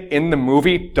see it in the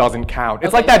movie, doesn't count.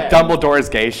 It's Okay, like that okay. Dumbledore's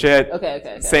gay shit.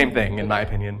 Okay. Same thing, in my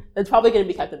opinion. It's probably gonna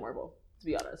be Captain Marvel, to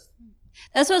be honest.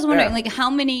 That's what I was wondering. Yeah. Like, how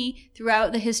many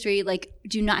throughout the history like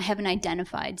do not have an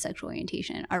identified sexual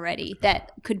orientation already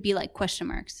that could be like question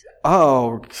marks?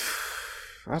 Oh,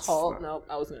 that's Paul, no,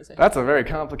 I was gonna say. a very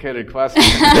complicated question.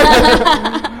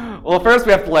 Well, first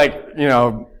we have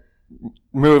to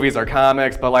movies or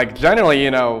comics, but like generally,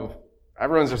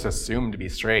 everyone's just assumed to be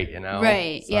straight,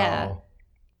 Right, So- yeah.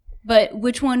 But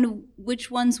which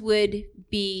ones would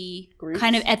be Greeks?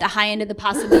 kind of at the high end of the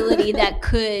possibility that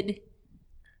could?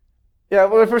 Yeah,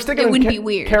 well, if we're sticking It with wouldn't be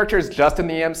weird. characters just in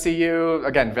the MCU,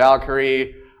 again,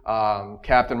 Valkyrie,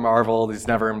 Captain Marvel, he's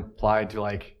never implied to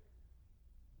like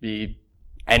be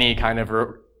any kind of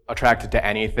attracted to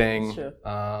anything. Sure.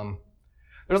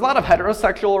 There's a lot of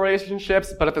heterosexual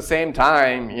relationships, but at the same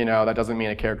time, that doesn't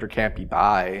mean a character can't be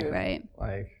bi. Right.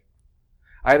 Like,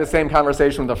 I had the same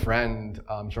conversation with a friend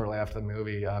shortly after the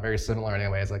movie, very similar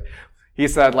anyways. Like, he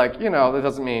said, like, that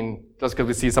doesn't mean just because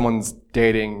we see someone's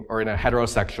dating or in a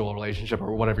heterosexual relationship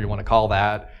or whatever you want to call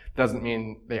that, doesn't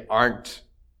mean they aren't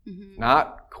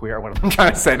not queer. What I'm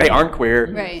trying to say, they aren't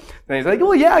queer. Right. And he's like,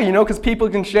 well, yeah, because people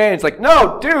can change. It's like,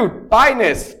 no, dude,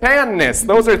 bi-ness, pan-ness,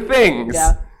 those are things.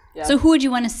 Yeah. So who would you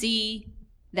want to see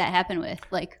that happen with?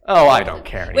 Like, Oh, I don't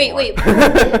care wait,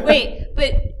 anymore. wait.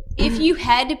 But if you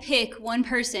had to pick one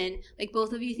person, like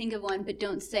both of you think of one, but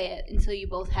don't say it until you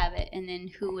both have it, and then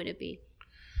who would it be?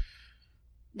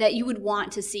 That you would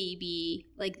want to see be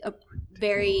like a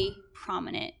very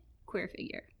prominent queer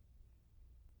figure.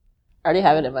 I already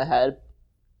have it in my head,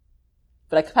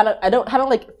 but I don't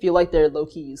like feel like they're low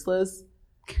key useless,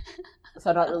 so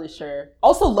I'm not really sure.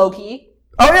 Also, Loki.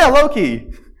 Oh, yeah,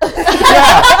 Loki.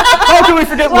 Yeah. How can we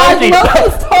forget Like, Loki?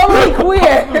 Loki's totally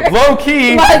queer. Low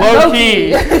key, Like, low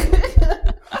key.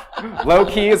 Loki. Low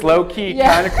key is low key,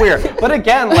 Yeah. kind of queer. But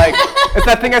again, like, it's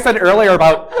that thing I said earlier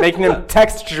about making them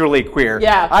textually queer.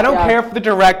 Yeah, I don't yeah. care if the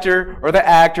director or the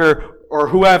actor or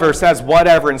whoever says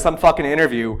whatever in some fucking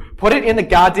interview. Put it in the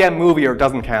goddamn movie or it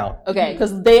doesn't count. Okay,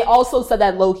 because they also said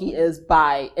that Loki is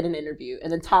bi in an interview, and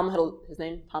then Tom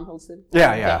Hiddleston.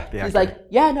 Yeah. the He's actor. like,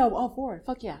 yeah, no, all for it.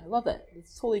 Fuck yeah, I love it.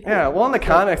 It's totally cool. Yeah, well, in the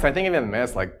comics, I think even in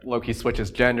this, like, Loki switches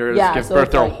genders, Yeah, gives so birth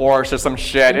it's to a like- horse or some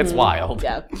shit. It's Mhm. wild.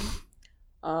 Yeah.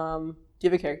 Do you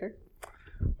have a character?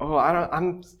 Oh,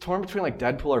 I'm torn between, like,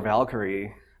 Deadpool or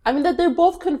Valkyrie. I mean, that they're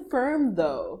both confirmed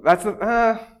though. That's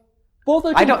Both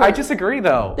are I confirmed. disagree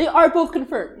though. They are both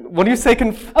confirmed. When you say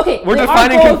Okay, we're they are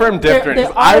defining both- confirmed they're- different. they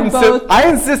are both- I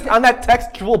insist on that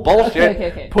textual bullshit.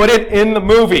 Okay. Put it in the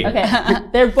movie. Okay,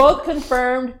 they're both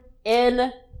confirmed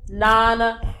in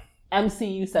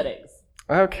non-MCU settings.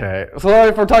 Okay. So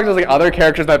if we're talking to like other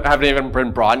characters that haven't even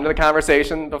been brought into the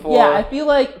conversation before. Yeah, I feel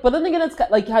like, but then again, it's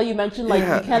like how you mentioned, like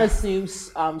Yeah. you can't assume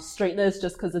straightness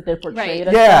just because they're portrayed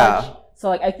as Yeah. such. So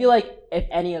like, I feel like if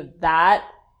any of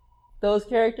those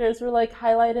characters were like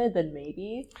highlighted, then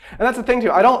maybe. And that's the thing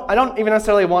too. I don't even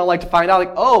necessarily want to like to find out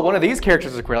like, oh, one of these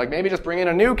characters is queer. Like maybe just bring in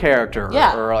a new character.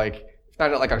 Yeah. Or like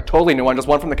not like a totally new one, just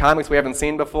one from the comics we haven't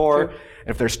seen before. Sure. And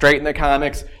if they're straight in the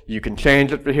comics, you can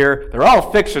change it for here. They're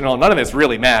all fictional. None of this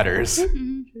really matters.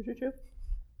 True.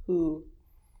 Who?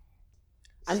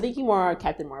 I'm thinking more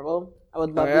Captain Marvel. I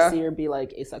would love yeah? to see her be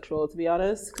like asexual, to be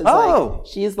honest. 'Cause, like,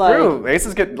 she's like, true.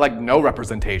 Aces get like no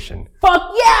representation. fuck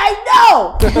yeah, I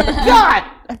know! God!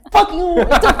 I fucking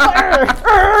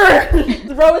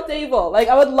throw a table. Like,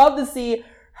 I would love to see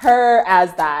her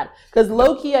as that. Because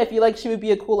low-key, I feel like she would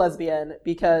be a cool lesbian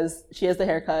because she has the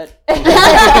haircut.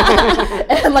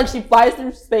 And like, she flies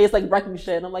through space like wrecking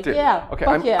shit. I'm like, Dude, yeah, okay,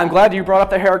 fuck yeah. I'm glad you brought up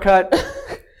the haircut.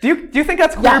 Do you think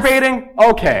that's queer Yes. baiting?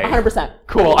 Okay. 100%.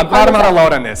 Cool. I'm glad I'm not 100%.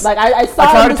 alone on this. Like, I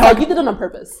saw tried it, to I'm just talk- like, you did it on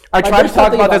purpose. I Like, tried to there's talk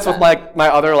something about this with that. like my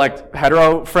other like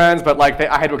hetero friends, but like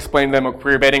I had to explain to them what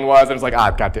queer baiting was, and it was like,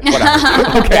 got it,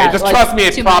 whatever. Okay, Yeah, just like, trust me,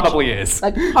 it too much. probably is.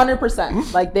 Like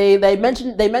 100%. Like they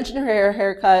mentioned her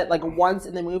haircut like once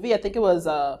in the movie. I think it was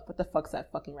what the fuck's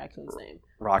that fucking raccoon's name?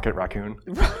 Rocket Raccoon.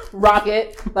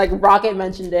 Rocket. Like Rocket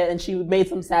mentioned it, and she made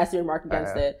some sassy remark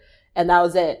against it, and that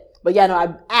was it. But yeah, no,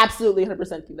 I absolutely 100%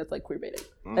 think that's like queer baiting.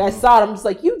 And I saw it, I'm just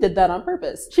like, you did that on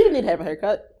purpose. She didn't need to have a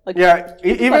haircut. Like, Yeah,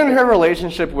 even fuck her it.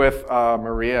 relationship with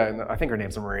Maria, and I think her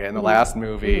name's Maria in the last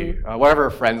movie, whatever her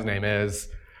friend's name is,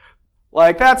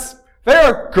 like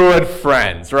they're good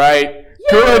friends, right?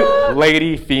 Good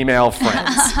lady female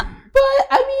friends. But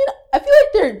I mean, I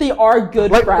feel like they are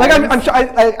good Like friends. I'm sure, I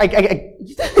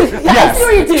yes, see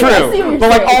what you're doing. true. I see what you're But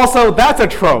like saying. also that's a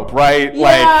trope, right?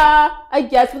 Yeah, I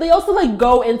guess. But they also like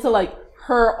go into like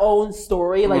her own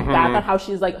story, like back on how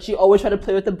she's like, she always tried to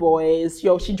play with the boys.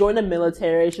 She joined the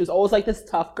military. She was always like this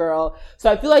tough girl.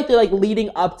 So I feel like they're like leading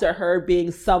up to her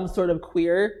being some sort of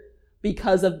queer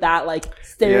because of that like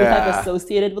stereotype Yeah.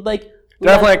 associated with like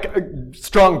Definitely like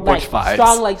strong butch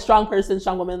vibes. strong person,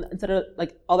 strong woman, instead of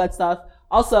like all that stuff.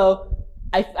 Also,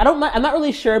 I'm not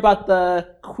really sure about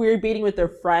the queer baiting with their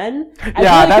friend. I feel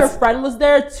like her friend was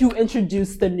there to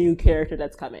introduce the new character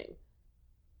that's coming.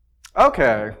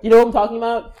 Okay. You know what I'm talking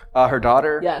about? Her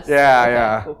daughter? Yes. Yeah, Okay,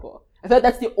 yeah. Cool. I feel like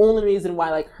that's the only reason why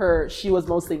like she was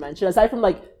mostly mentioned. Aside from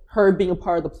like her being a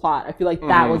part of the plot, I feel like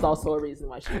that was also a reason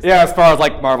why she was Yeah, as far as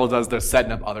like Marvel does, they're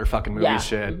setting up other fucking movie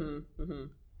shit.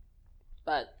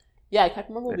 But yeah,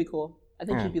 Captain Marvel would be cool. I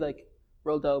think she'd be like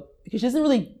real dope because she doesn't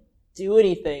really do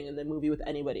anything in the movie with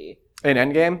anybody. In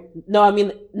Endgame? No, I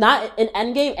mean not in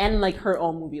Endgame and like her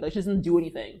own movie. Like she doesn't do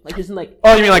anything. Like she doesn't like.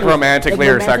 Oh, you mean like romantically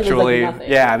or romantic is, like, sexually?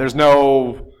 nothing. Yeah, there's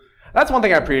no. That's one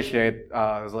thing I appreciate.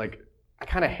 Is like I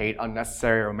kind of hate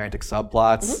unnecessary romantic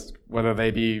subplots, whether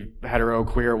they be hetero,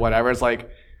 queer, whatever. It's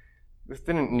like this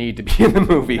didn't need to be in the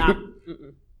movie. Nah.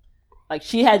 Like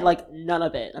she had like none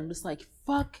of it. I'm just like,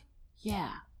 fuck yeah.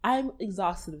 I'm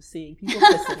exhausted of seeing people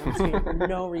kissing on screen for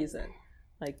no reason.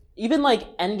 Like even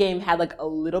like Endgame had like a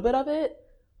little bit of it,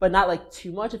 but not like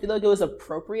too much. I feel like it was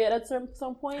appropriate at some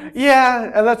point.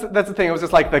 Yeah, and that's the thing. It was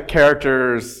just like the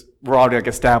characters were already like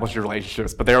established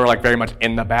relationships, but they were like very much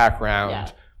in the background. Yeah.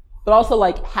 But also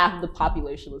like half of the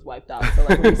population was wiped out. So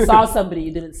like when you saw somebody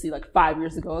you didn't see like 5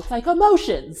 years ago, it's like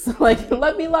emotions. Like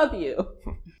let me love you.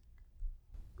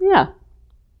 Yeah.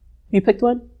 You picked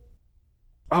one?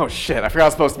 Oh shit! I forgot I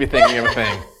was supposed to be thinking of a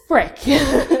thing. Frick.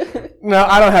 No,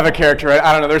 I don't have a character.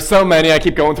 I don't know. There's so many. I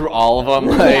keep going through all of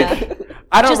them. Like,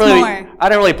 I don't Just really, more. I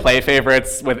don't really play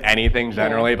favorites with anything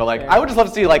generally. But like, fair. I would just love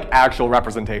to see like actual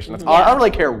representation. That's all. I don't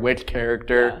really care which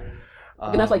character. You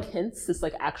can have like hints, it's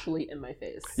like actually in my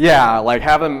face. Yeah, like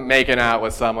have them making out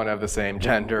with someone of the same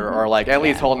gender, or like at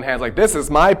least holding hands. Like, this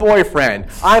is my boyfriend.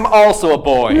 I'm also a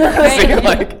boy. See,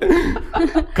 like,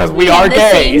 because we are the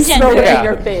same gays. gender. Throw it Yeah. in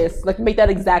your face. Like make that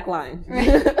exact line.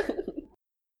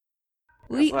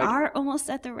 We like- are almost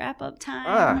at the wrap up time.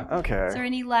 Ah, okay. Is there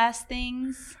any last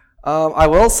things? I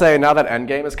will say now that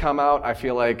Endgame has come out, I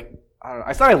feel like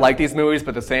I started to like these movies, but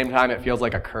at the same time, it feels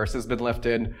like a curse has been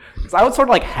lifted. Because I would sort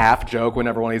of like half joke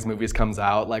whenever one of these movies comes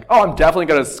out, like, "Oh, I'm definitely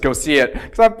gonna go see it,"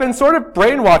 because I've been sort of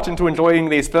brainwashed into enjoying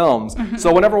these films.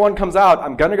 So whenever one comes out,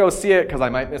 I'm gonna go see it because I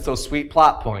might miss those sweet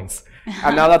plot points.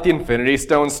 And now that the Infinity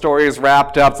Stone story is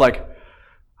wrapped up, it's like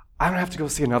I don't have to go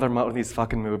see another one of these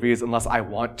fucking movies unless I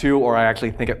want to or I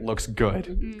actually think it looks good.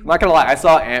 I'm not gonna lie, I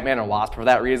saw Ant-Man and Wasp for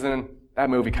that reason.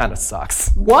 That movie kind of sucks.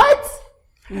 What?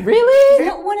 Really? Is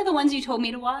that one of the ones you told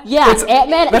me to watch? Yeah, It's-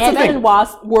 Ant-Man that's the thing. and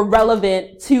Wasp were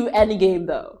relevant to Endgame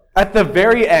though. At the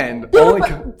very end, They were only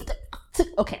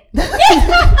okay.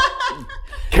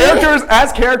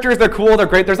 characters, they're cool, they're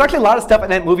great. There's actually a lot of stuff in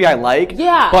that movie I like.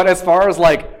 Yeah. But as far as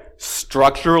like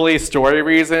structurally story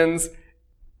reasons,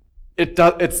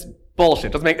 it's bullshit.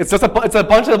 It doesn't make it's a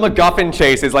bunch of MacGuffin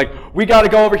chases. Like, we gotta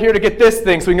go over here to get this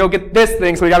thing, so we can go get this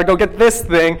thing, so we gotta go get this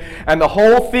thing. And the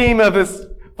whole theme of this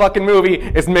fucking movie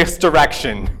is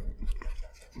misdirection.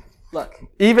 Look,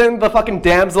 Even the fucking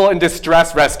damsel in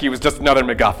distress rescue is just another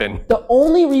MacGuffin. the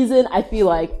only reason I feel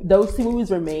like those two movies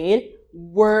were made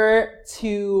were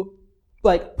to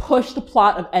like push the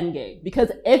plot of Endgame. Because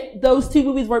if those two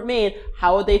movies weren't made,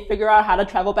 how would they figure out how to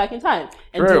travel back in time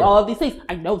and True. do all of these things?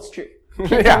 I know it's true.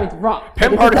 Can't tell me it's wrong.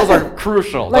 Pym Like, particles it's- are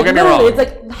crucial. Like Don't get me literally, wrong.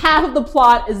 it's like half of the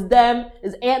plot is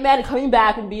Ant-Man coming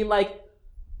back and being like,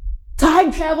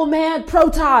 time travel, man,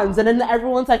 protons, and then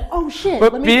everyone's like, oh shit.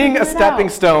 But let me being figure a it stepping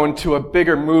out. stone to a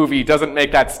bigger movie doesn't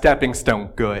make that stepping stone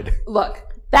good. Look,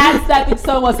 that stepping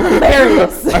stone was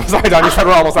hilarious. I'm sorry, Don, you said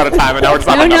we're almost out of time, and now we're just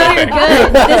on No, another you're thing.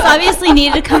 good. This obviously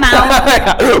needed to come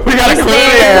out. We gotta It's clear the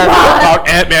there. air about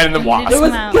Ant-Man and the Wasp. It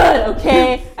was Wow. good,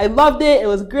 okay? I loved it. It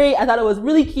was great. I thought it was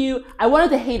really cute. I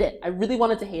wanted to hate it. I really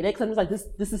wanted to hate it because I'm just like, this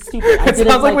is stupid. I It didn't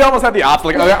sounds like we almost had the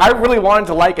opposite. Like, I really wanted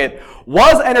to like it,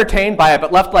 was entertained by it,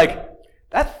 but left like,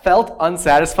 that felt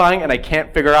unsatisfying, and I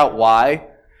can't figure out why.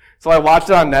 So I watched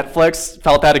it on Netflix,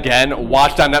 felt that again,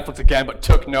 watched it on Netflix again, but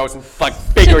took notes and like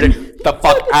figured it the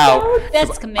fuck out. That's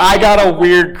 'Cause commitment. I got a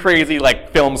weird, crazy like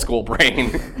film school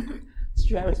brain. It's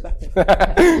true, I respect it.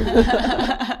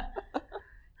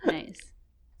 Nice.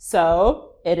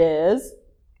 So, it is...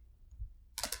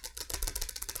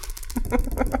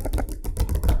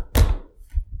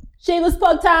 Shameless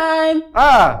plug time!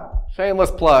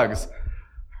 Shameless plugs.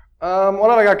 What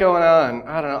have I got going on?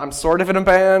 I don't know. I'm sort of in a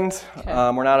band. Okay.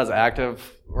 We're not as active.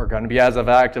 We're going to be as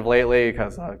active lately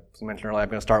because, as I mentioned earlier, I'm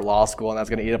going to start law school, and that's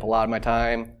going to eat up a lot of my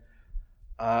time.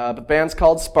 The band's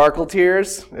called Sparkle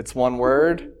Tears. It's one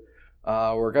word.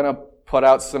 We're going to put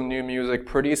out some new music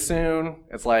pretty soon.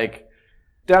 It's like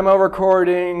demo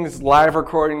recordings, live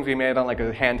recordings we made on like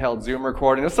a handheld Zoom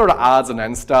recording. It's sort of odds and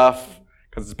ends stuff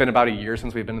because it's been about a year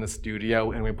since we've been in the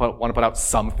studio, and we want to put out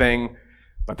something.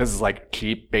 But this is like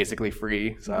cheap, basically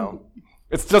free. So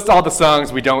it's just all the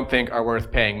songs we don't think are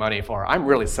worth paying money for. I'm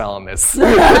really selling this.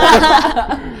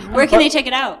 Where can they check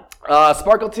it out?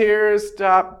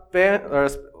 Sparkletears.band,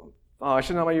 I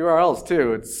should know my URLs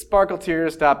too. It's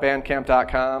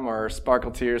sparkletears.bandcamp.com or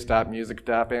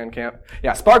sparkletears.music.bandcamp.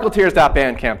 Yeah,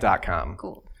 sparkletears.bandcamp.com.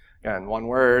 Cool. Again, one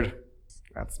word.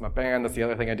 That's my band. That's the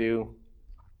other thing I do.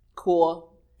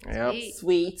 Cool. Yep. Sweet.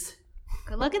 Sweet.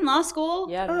 Good luck in law school.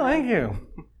 Yeah. Oh, thank you.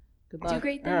 Good Do luck.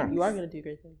 great Yeah. things. You are going to do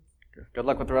great things. Good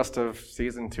luck with the rest of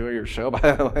season 2 of your show,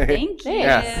 by the way. Thank you.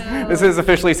 Yes. This is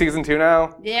officially season 2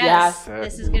 now. Yes. Yes.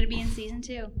 This is going to be in season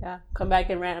 2. Yeah. Come back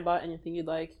and rant about anything you'd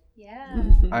like. Yeah.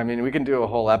 I mean, we can do a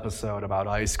whole episode about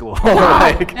high school.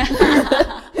 Like,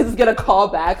 This is gonna call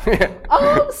back. So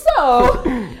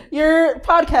your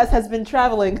podcast has been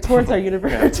traveling towards our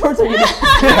universe.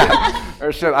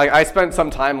 or shit, I spent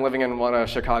some time living in one of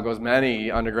Chicago's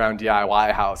many underground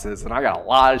DIY houses, and I got a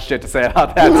lot of shit to say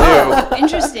about that too.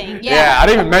 Interesting. Yeah. Yeah, I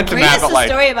didn't even mention Read that, us but a like,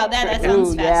 story about that. That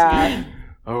sounds Ooh, fascinating. yeah.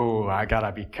 oh, I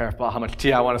gotta be careful how much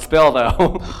tea I want to spill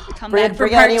though. Come Bring back it, for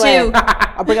bring it part anyway. 2.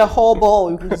 I'll bring a whole bowl.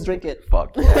 We can just drink it.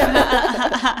 Fuck.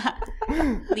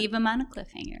 Leave them on a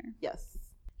cliffhanger. Yes.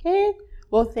 Okay.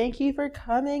 Well, thank you for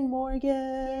coming,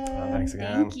 Morgan. Thanks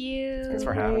again. Thank you. Thanks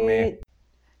for having me.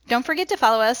 Don't forget to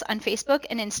follow us on Facebook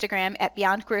and Instagram at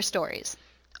Beyond Queer Stories.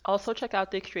 Also, check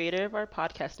out the creator of our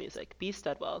podcast music, B.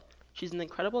 Studwell. She's an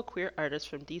incredible queer artist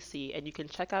from DC, and you can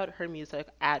check out her music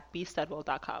at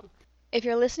bstudwell.com. If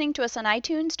you're listening to us on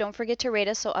iTunes, don't forget to rate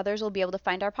us so others will be able to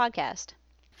find our podcast.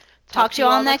 Talk to you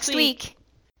all next week.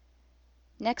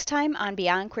 Next time on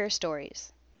Beyond Queer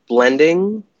Stories.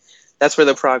 Blending, that's where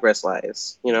the progress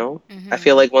lies, you know? I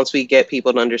feel like once we get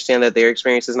people to understand that their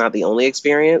experience is not the only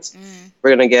experience, we're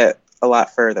going to get a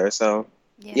lot further. So,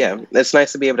 yeah, it's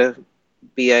nice to be able to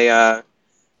be a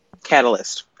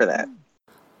catalyst for that.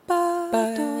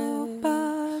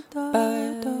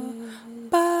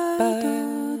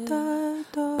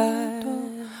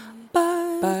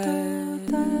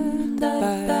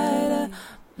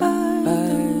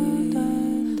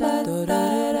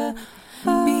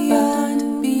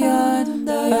 Beyond, beyond,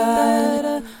 beyond.